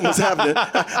know something was happening.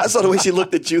 I saw the way she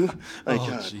looked at you. Like,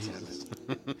 God. Jesus.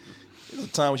 There's a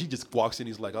time when she just walks in,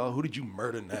 he's like, oh, who did you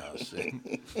murder now? Shit.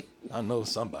 I know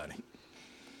somebody.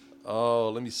 Oh,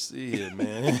 let me see it,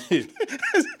 man.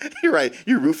 You're right.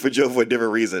 You root for Joe for a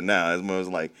different reason now. As more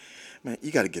like, man,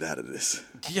 you got to get out of this.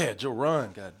 Yeah, Joe,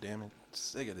 run. God damn it.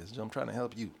 Sick of this, Joe. I'm trying to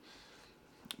help you.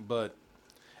 But,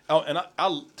 and I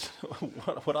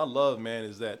what I love, man,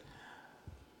 is that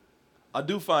I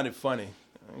do find it funny.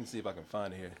 Let me see if I can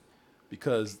find it here.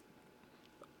 Because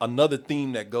another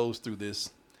theme that goes through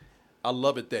this, I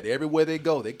love it that everywhere they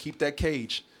go, they keep that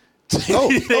cage.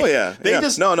 Oh yeah. They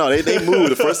move.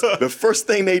 The first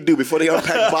thing they do before they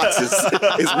unpack boxes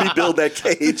is rebuild that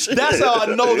cage. That's how I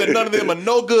know that none of them are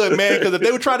no good, man. Because if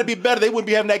they were trying to be better, they wouldn't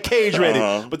be having that cage ready.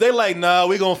 But they're like, nah,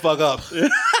 we gonna fuck up.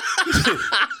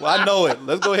 Well, I know it.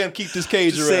 Let's go ahead and keep this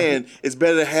cage around. Saying it's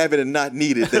better to have it and not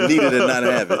need it than need it and not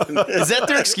have it. Is that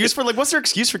their excuse for what's their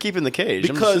excuse for keeping the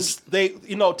cage? Because they,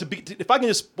 if I can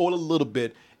just spoil a little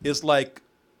bit, it's like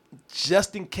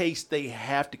just in case they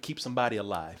have to keep somebody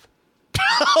alive.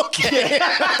 Okay.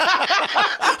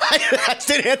 That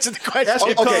didn't answer the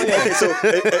question. Okay. So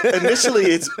initially,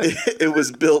 it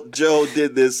was built. Joe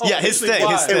did this. Yeah, his thing.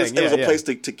 It was a place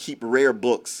to keep rare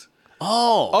books.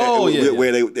 Where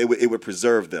it would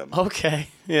preserve them. Okay.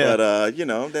 Yeah. But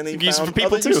then he use found for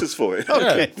people other too. uses for it.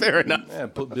 Okay, fair enough. Yeah,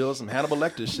 build some Hannibal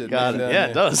Lecter shit. Got it. Yeah,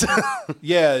 it does.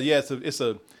 Yeah. It's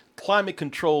a climate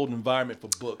controlled environment for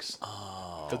books.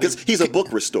 Because he's a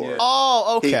book restorer. Yeah.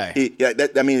 Oh, okay.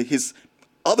 His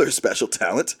other special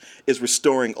talent is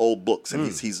restoring old books,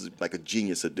 and he's like a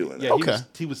genius at doing that. Yeah, okay.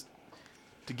 He was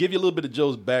to give you a little bit of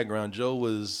Joe's background. Joe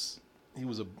was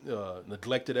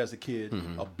neglected as a kid,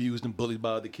 abused and bullied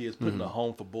by other kids, put in a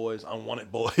home for boys,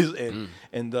 unwanted boys,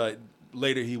 and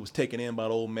later he was taken in by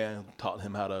an old man who taught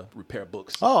him how to repair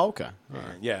books. Oh, okay. All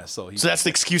right. Yeah, so that's the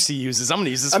excuse he uses. I'm going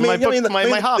to use this for my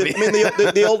hobby.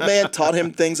 The old man taught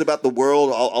him things about the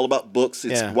world, all about books.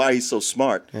 It's why he's so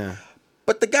smart. Yeah.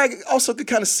 But the guy also could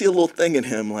kind of see a little thing in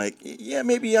him, like, yeah,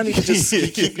 maybe I need to just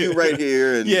keep you right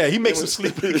here. And he makes him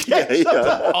sleep.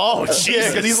 Oh, Jesus.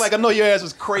 Because he's like, I know your ass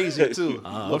was crazy, too.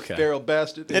 Okay. Feral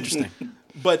bastard. Interesting.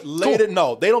 But later,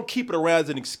 no, they don't keep it around as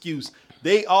an excuse.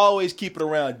 They always keep it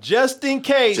around just in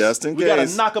case. We got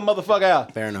to knock a motherfucker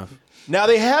out. Fair enough. Now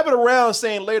they have it around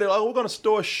saying later, oh, we're gonna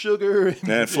store sugar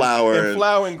and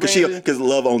flour and because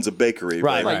Love owns a bakery.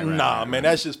 Right. Nah, man,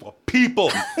 that's just for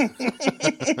people.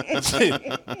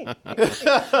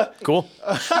 Cool.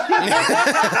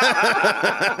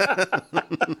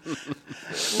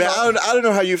 Man, I don't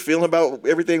know how you feel about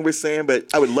everything we're saying,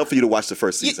 but I would love for you to watch the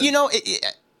first season.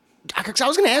 I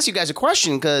was going to ask you guys a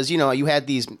question because, you had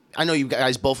these, I know you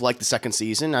guys both like the second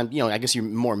season. I guess you're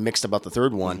more mixed about the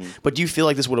third one, but do you feel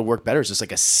like this would have worked better as just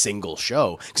like a single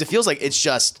show? Because it feels like it's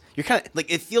just,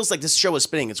 it feels like this show is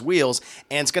spinning its wheels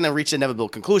and it's going to reach an inevitable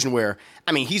conclusion where,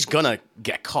 he's going to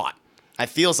get caught. I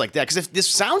feels like that because if this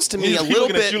sounds to me He's a little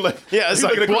looking at bit, you like, yeah, it's he's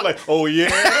like, looking at you what? like, oh yeah.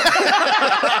 'Cause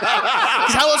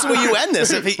how else will you end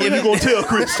this? If What are you gonna tell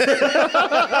Chris?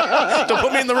 Don't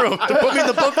put me in the room. Don't put me in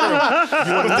the book room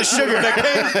with the sugar.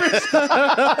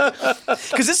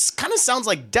 Because this kind of sounds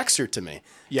like Dexter to me.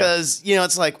 Because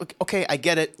it's like, okay, I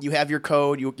get it. You have your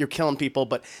code. You're killing people,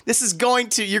 but this is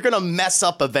you're going to mess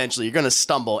up eventually. You're going to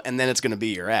stumble, and then it's going to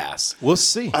be your ass. We'll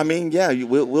see. I mean, yeah,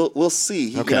 we'll see.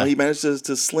 He manages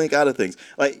to slink out of things.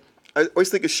 Like I always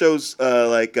think of shows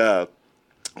like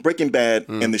Breaking Bad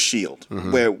and The Shield,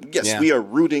 where we are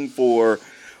rooting for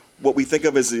what we think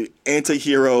of as an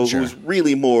anti-hero who's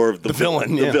really more of the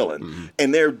villain.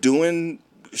 And they're doing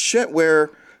shit where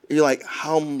you're like,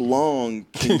 how long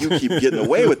can you keep getting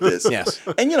away with this? Yes.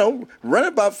 And running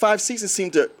about 5 seasons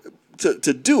seemed to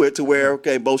do it to where,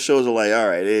 okay, both shows are like, all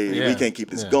right, we can't keep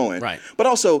this going. Right. But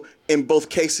also, in both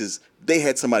cases, they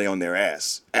had somebody on their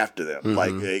ass after them.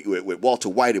 Like with Walter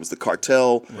White, it was the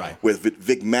cartel. Right. With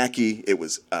Vic Mackey, it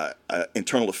was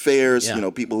internal affairs. Yeah.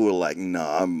 People who were like,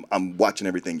 no, I'm watching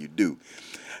everything you do.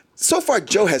 So far,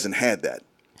 Joe hasn't had that.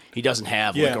 He doesn't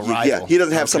have like a rival. Yeah, he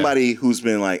doesn't have somebody who's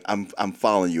been like, I'm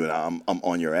following you and I'm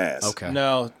on your ass. Okay.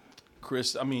 Now,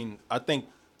 Chris, I mean, I think,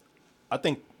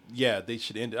 yeah, they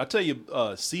should end it. I tell you,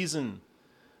 season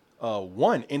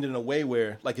 1 ended in a way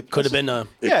where, like, it could have been a.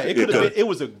 It could have been. It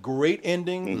was a great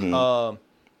ending. I'm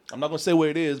not gonna say what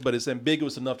it is, but it's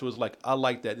ambiguous enough to it's like I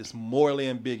like that. It's morally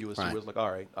ambiguous. Where it's like, all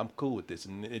right, I'm cool with this,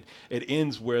 and it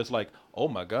ends where it's like, oh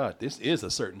my God, this is a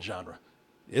certain genre.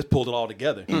 It's pulled it all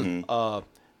together.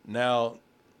 Now,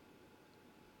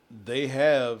 they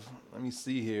have. Let me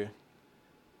see here.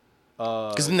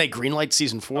 Because then they greenlight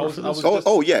season 4 for this.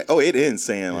 It ends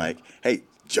saying like, hey,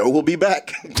 Joe will be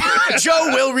back. Joe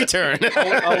will return.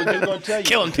 I was just gonna tell you,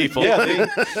 killing people. Yeah,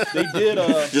 they did.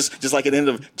 Just like at the end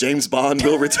of James Bond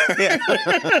will return.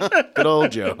 Good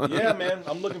old Joe. Yeah, man,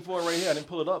 I'm looking for it right here. I didn't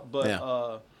pull it up,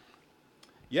 but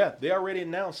they already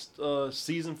announced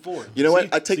season 4. You know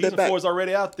what? I take that back. Season 4 is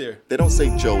already out there. They don't say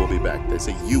Joe will be back. They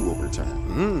say you will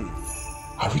return.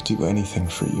 I would do anything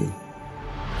for you.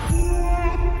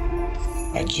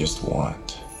 I just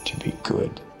want to be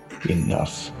good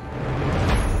enough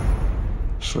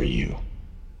for you.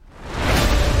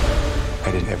 I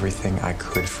did everything I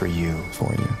could for you.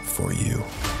 For you. For you.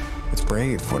 It's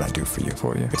brave what I do for you.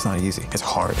 For you. It's not easy. It's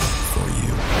hard. For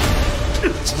you.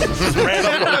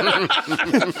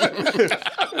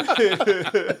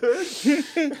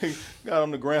 Got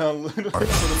on the ground.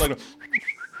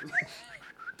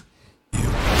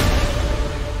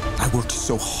 I worked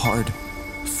so hard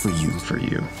for you. For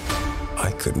you.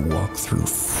 I could walk through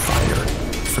fire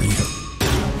for you.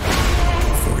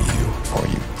 For you. For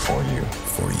you. For you.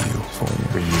 For you. For you.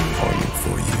 For you. For you.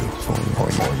 For you. For you.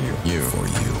 For you. You. For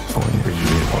you. For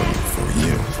you. For you.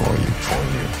 For you. For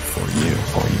you. For you. For you. For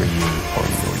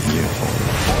you. For you.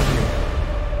 For you.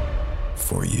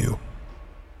 For you.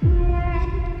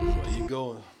 There you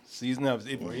go. Season up.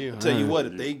 Tell you what,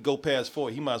 if they go past 4,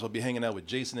 he might as well be hanging out with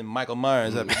Jason and Michael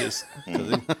Myers after this.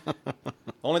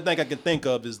 Only thing I can think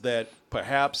of is that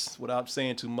perhaps, without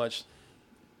saying too much,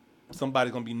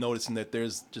 somebody's gonna be noticing that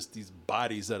there's just these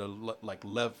bodies that are like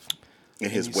left in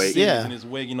his wake. In his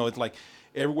wake, it's like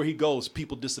everywhere he goes,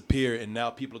 people disappear, and now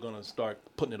people are gonna start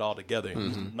putting it all together.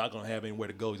 He's not gonna have anywhere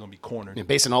to go. He's gonna be cornered. And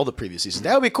based on all the previous seasons,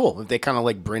 that would be cool if they kind of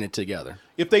like bring it together.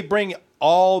 If they bring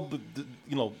all the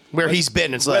where he's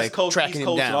been, it's West like Coast, tracking East him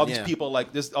Coast, down. and all these people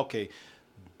like this. Okay,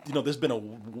 there's been a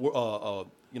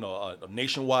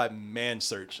nationwide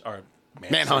manhunt.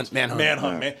 It's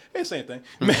the same thing.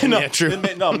 True.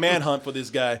 Manhunt for this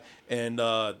guy, and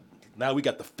now we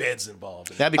got the feds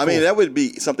involved. That'd be cool. I mean, that would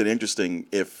be something interesting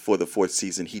if for the 4th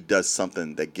season he does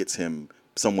something that gets him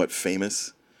somewhat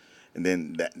famous, and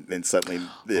then suddenly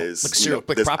there's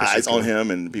there's eyes on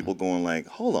him and people going like,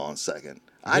 hold on a second.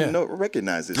 I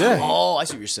recognize this. Yeah. Oh, I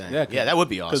see what you're saying. Yeah, that would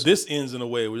be awesome. Because this ends in a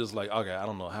way we're just like, okay, I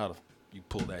don't know how you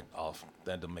pull that off.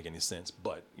 That doesn't make any sense.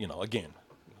 But again,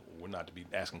 we're not to be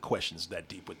asking questions that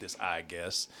deep with this, I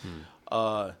guess.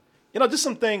 Just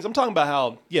some things. I'm talking about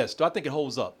how, yes, do I think it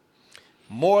holds up?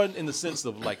 More in the sense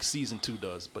of like season 2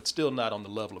 does, but still not on the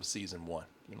level of season 1.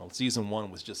 Season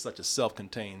 1 was just such a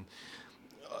self-contained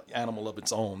animal of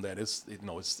its own that it's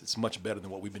much better than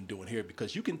what we've been doing here,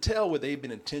 because you can tell where they've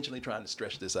been intentionally trying to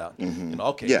stretch this out.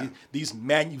 These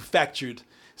manufactured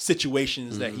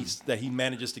situations that he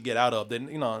manages to get out of, then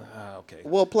okay.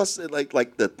 Well, plus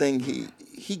like the thing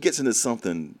he gets into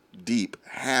something deep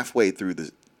halfway through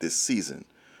this season,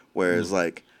 where it's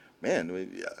like,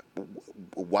 man,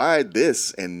 why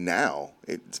this and now?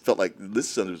 It felt like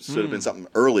this should have been something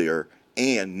earlier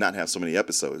and not have so many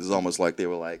episodes. It's almost like they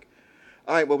were like,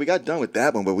 All right, well, we got done with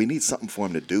that one, but we need something for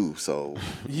him to do. So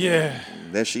Yeah.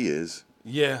 there she is.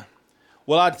 Yeah.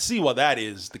 Well, I see why that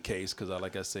is the case because,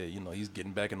 like I said, he's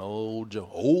getting back in old Joe,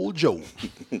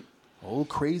 old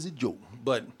crazy Joe.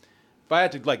 But if I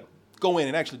had to go in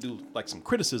and actually do some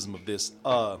criticism of this,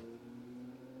 I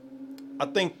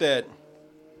think that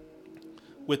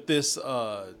with this,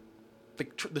 the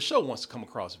show wants to come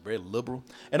across very liberal,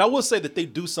 and I will say that they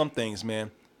do some things,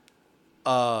 man.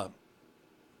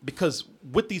 Because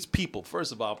with these people,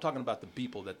 first of all, I'm talking about the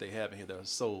people that they have in here that are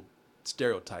so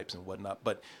stereotypes and whatnot,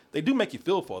 but they do make you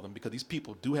feel for them because these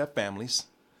people do have families.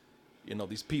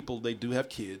 These people, they do have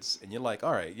kids, and you're like,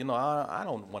 all right, I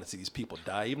don't want to see these people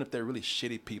die, even if they're really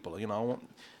shitty people.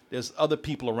 There's other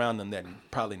people around them that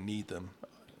probably need them.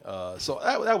 So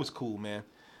that was cool, man.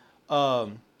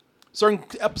 Certain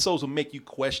episodes will make you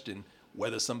question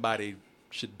whether somebody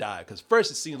should die, because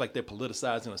first it seems like they're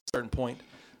politicizing at a certain point,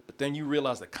 but then you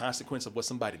realize the consequence of what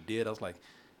somebody did. I was like,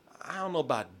 I don't know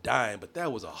about dying, but that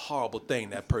was a horrible thing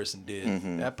that person did.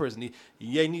 Mm-hmm. That person,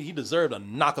 he deserved a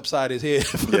knock upside his head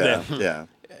for Yeah, that. yeah.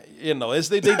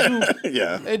 They do.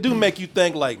 Yeah. They do make you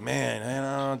think like,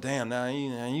 man, damn, now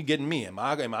you getting me? Am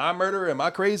I a murderer? Am I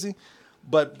crazy?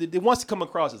 But it wants to come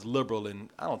across as liberal, and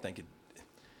I don't think it.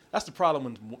 That's the problem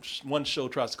when one show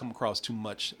tries to come across too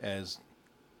much as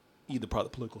either part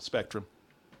of the political spectrum.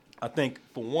 I think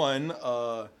for one,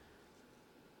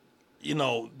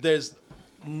 there's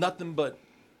nothing but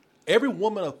every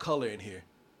woman of color in here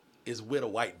is with a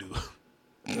white dude.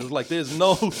 It's like there's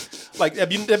no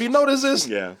have you noticed this?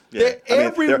 Yeah.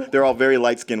 They're all very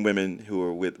light skinned women who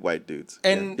are with white dudes.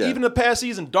 And even the past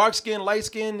season, dark skin, light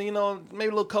skin, maybe a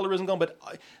little colorism going, but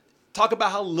talk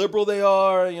about how liberal they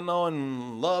are,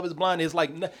 and Love is Blind. It's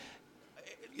like,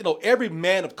 every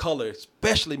man of color,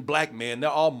 especially black men, they're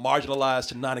all marginalized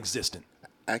to non-existent.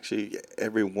 Actually,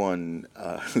 everyone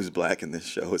who's black in this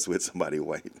show is with somebody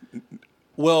white.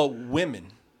 Well, women,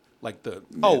 like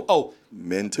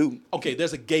men too. Okay,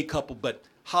 there's a gay couple, but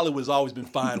Hollywood's always been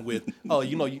fine with.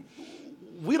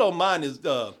 We don't mind is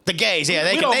the gays. Yeah,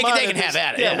 they can have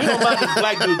at it. Yeah, we don't mind if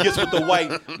black dude gets with the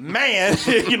white man.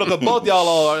 Because both y'all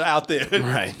are out there,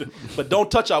 right? But don't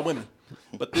touch our women.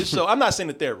 But this show, I'm not saying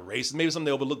that they're racist. Maybe something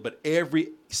they overlook, but every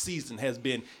season has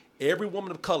been every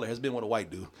woman of color has been with a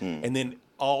white dude, and then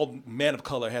all men of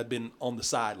color have been on the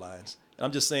sidelines. And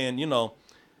I'm just saying, hey,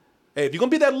 if you're gonna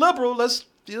be that liberal, let's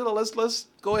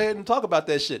go ahead and talk about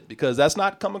that shit because that's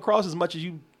not coming across as much as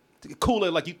you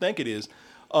cooler like you think it is.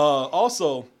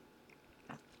 Also,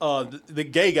 the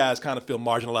gay guys kind of feel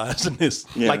marginalized in this,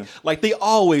 like they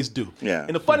always do. Yeah.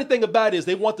 And the funny thing about it is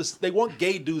they want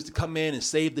gay dudes to come in and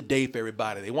save the day for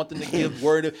everybody. They want them to give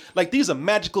word. Like these are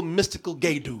magical, mystical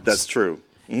gay dudes. That's true.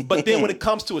 But then when it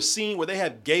comes to a scene where they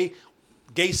have gay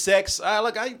sex, I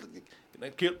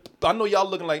know y'all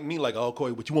looking like me, like, oh,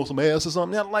 Corey, but you want some ass or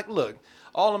something? I'm like, look,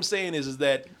 all I'm saying is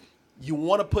that you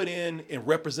want to put in and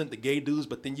represent the gay dudes,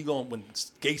 but then when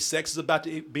gay sex is about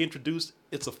to be introduced,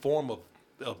 it's a form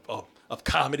of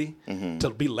comedy to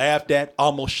be laughed at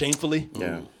almost shamefully.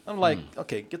 Yeah. I'm like,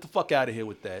 okay, get the fuck out of here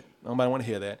with that. Nobody want to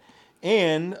hear that.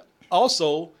 And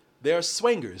also, there are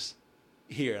swingers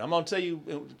here. I'm going to tell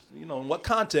you, in what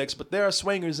context, but there are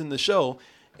swingers in the show,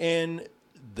 and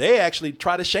they actually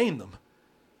try to shame them.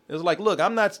 It's like, look,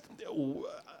 I'm not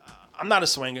a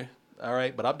swinger, all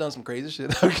right, but I've done some crazy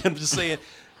shit. I'm just saying,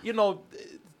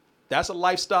 that's a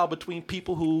lifestyle between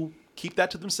people who keep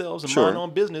that to themselves and mind their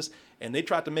own business, and they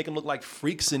tried to make them look like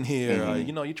freaks in here.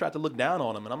 You tried to look down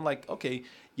on them, and I'm like, okay,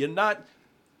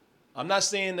 I'm not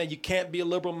saying that you can't be a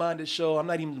liberal-minded show. I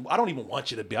don't even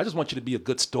want you to be. I just want you to be a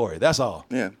good story. That's all.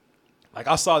 Yeah. Like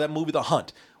I saw that movie, The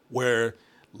Hunt, where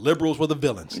liberals were the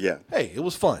villains. Yeah. Hey, it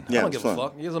was fun. Yeah, I don't give a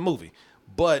fuck. It was a movie.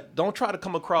 But don't try to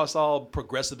come across all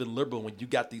progressive and liberal when you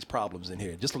got these problems in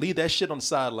here. Just leave that shit on the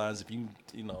sidelines if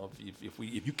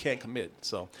you can't commit.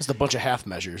 So it's a bunch of half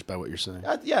measures by what you're saying.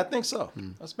 I think so.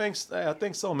 I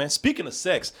think so, man. Speaking of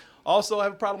sex, also I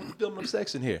have a problem with filming of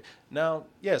sex in here. Now,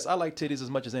 yes, I like titties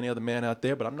as much as any other man out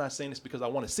there, but I'm not saying this because I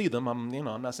want to see them. I'm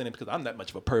not saying it because I'm that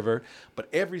much of a pervert. But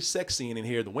every sex scene in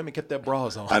here, the women kept their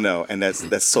bras on. I know, and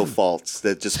that's so false.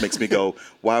 That just makes me go,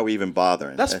 why are we even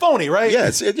bothering? That's phony, right? Yeah,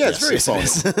 it's very phony.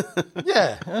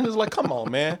 Yeah, and it's like, come on,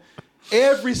 man.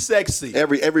 Every sex scene.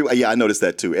 I noticed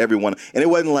that too. Everyone, and it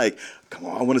wasn't like, come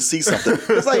on, I want to see something.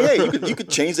 It's like, hey, you could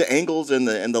change the angles and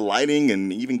the lighting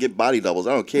and even get body doubles.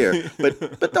 I don't care, but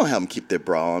don't have them keep their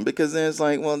bra on because then it's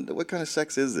like, well, what kind of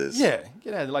sex is this? Yeah,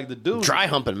 get out like the dude dry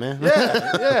humping, man.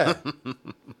 Yeah.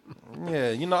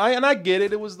 Yeah, you know, I get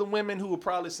it. It was the women who were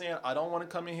probably saying, I don't want to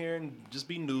come in here and just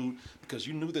be nude, because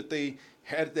you knew that they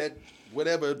had that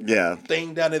whatever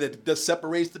thing down there that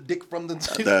separates the dick from the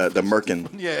merkin.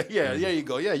 Yeah, there you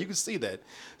go. Yeah, you can see that.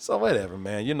 So whatever,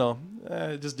 man. You know,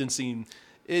 it just didn't seem.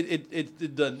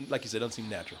 It doesn't, like you said, it doesn't seem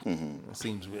natural. It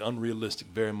seems unrealistic,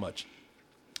 very much.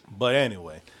 But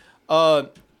anyway, I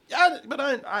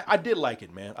did like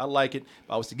it, man. I like it.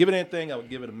 If I was to give it anything, I would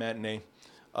give it a matinee.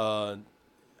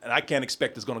 And I can't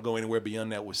expect it's going to go anywhere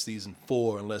beyond that with season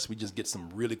 4 unless we just get some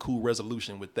really cool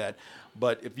resolution with that.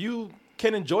 But if you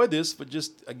can enjoy this for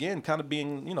just, again, kind of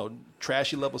being, you know,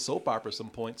 trashy level soap opera at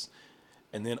some points,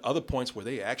 and then other points where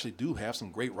they actually do have some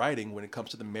great writing when it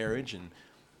comes to the marriage and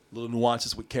little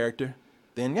nuances with character,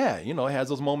 then yeah, you know, it has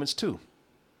those moments too.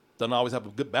 Doesn't always have a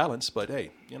good balance, but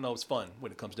hey, you know, it's fun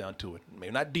when it comes down to it.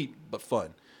 Maybe not deep, but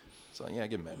fun. So yeah,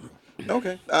 give me that.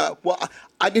 Okay. Well,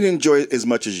 I didn't enjoy it as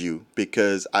much as you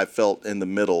because I felt in the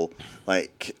middle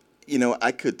like, you know,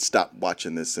 I could stop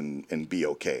watching this and be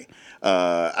okay.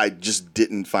 I just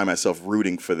didn't find myself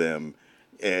rooting for them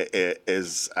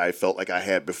as I felt like I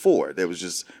had before. There was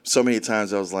just so many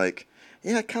times I was like,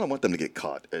 yeah, I kind of want them to get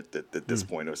caught at this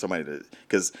point, or somebody to,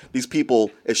 because these people,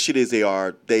 as shitty as they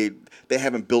are, they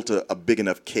haven't built a big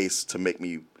enough case to make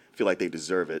me feel like they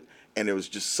deserve it. And there was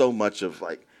just so much of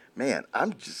like, man, I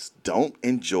just don't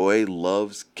enjoy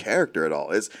Love's character at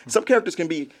all. Some characters can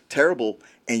be terrible,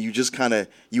 and you just kind of,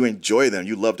 you enjoy them.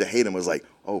 You love to hate them. It was like,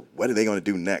 oh, what are they going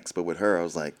to do next? But with her, I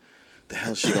was like, the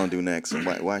hell is she going to do next? And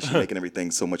why is she making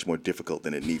everything so much more difficult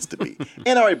than it needs to be?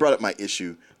 And I already brought up my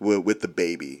issue with the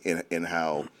baby and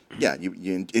how, yeah,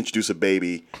 you introduce a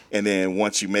baby, and then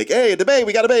once you make, hey, the baby,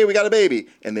 we got a baby,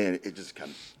 and then it just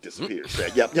kind of disappears.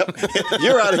 Yep,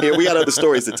 you're out of here. We got other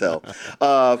stories to tell.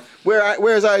 The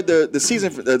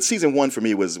season 1 for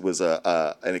me was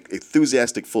an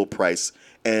enthusiastic full price,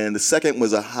 and the second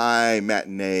was a high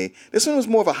matinee. This one was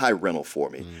more of a high rental for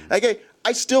me. Okay,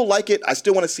 I still like it. I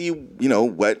still want to see, you know,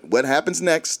 what happens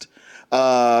next,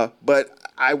 but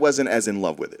I wasn't as in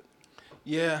love with it.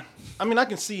 Yeah, I mean, I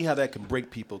can see how that can break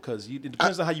people because it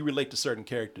depends on how you relate to certain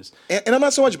characters. And I'm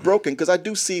not so much broken because I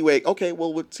do see, okay,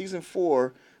 well, with season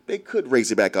 4, they could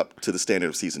raise it back up to the standard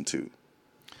of season 2.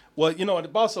 Well, you know, and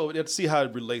also you have to see how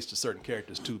it relates to certain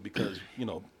characters too, because you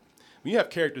know, when you have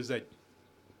characters that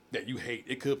you hate,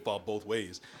 it could fall both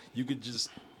ways. You could just,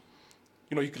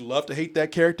 you know, you could love to hate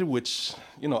that character, which,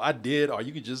 you know, I did, or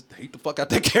you could just hate the fuck out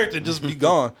that character and just be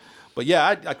gone. But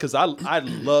yeah, because I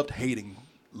loved hating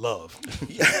Love. I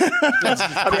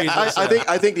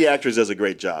think the actress does a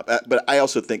great job, but I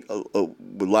also think a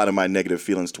lot of my negative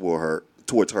feelings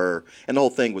towards her, and the whole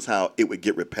thing was how it would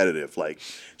get repetitive. Like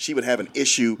she would have an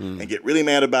issue and get really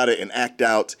mad about it and act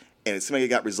out, and something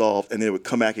got resolved, and then it would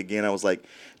come back again. I was like,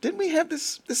 didn't we have the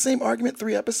same argument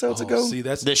 3 episodes ago? See,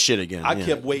 that's this shit again. I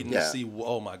kept waiting to see.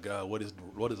 Oh my God, what is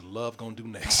Love gonna do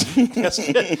next? That's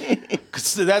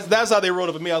how they wrote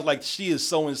it for me. I was like, she is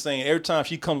so insane. Every time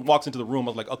she walks into the room,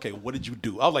 I was like, okay, what did you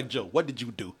do? I was like, Joe, what did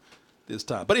you do this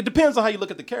time? But it depends on how you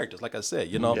look at the characters. Like I said,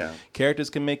 you know,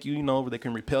 characters can make you, you know, they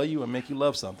can repel you and make you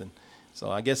love something. So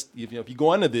I guess if you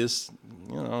go into this,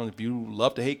 you know, if you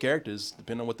love to hate characters,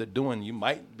 depending on what they're doing, you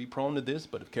might be prone to this.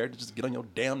 But if characters just get on your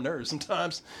damn nerves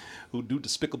sometimes, who do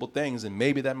despicable things, and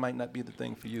maybe that might not be the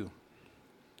thing for you.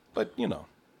 But you know.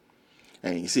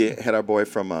 And you see, it had our boy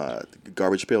from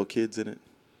Garbage Pail Kids in it.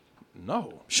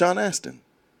 No. Sean Astin.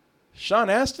 Sean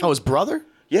Astin? Oh, his brother?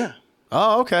 Yeah.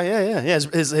 Oh, okay, yeah.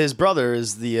 His brother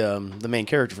is the main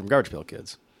character from Garbage Pail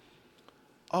Kids.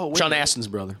 Oh, Sean Astin's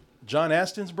brother. John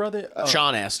Astin's brother?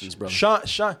 Sean Astin's brother.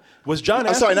 Sean was John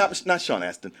Astin? I'm sorry, not Sean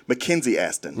Astin. Mackenzie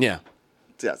Astin. Yeah.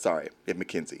 Yeah, sorry. Yeah,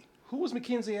 Mackenzie. Who was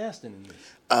Mackenzie Astin in this?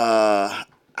 I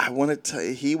want to tell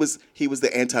you, he was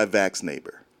the anti-vax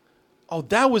neighbor. Oh,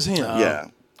 that was him? Yeah.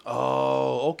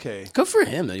 Oh, okay. Good for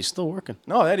him that he's still working.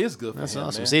 No, that is good for him. That's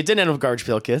awesome. Man. See, it didn't end up with Garbage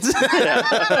Pail Kids.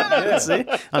 Yeah. See?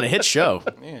 On a hit show.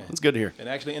 Yeah. That's good to hear. It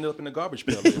actually ended up in the garbage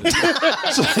pail.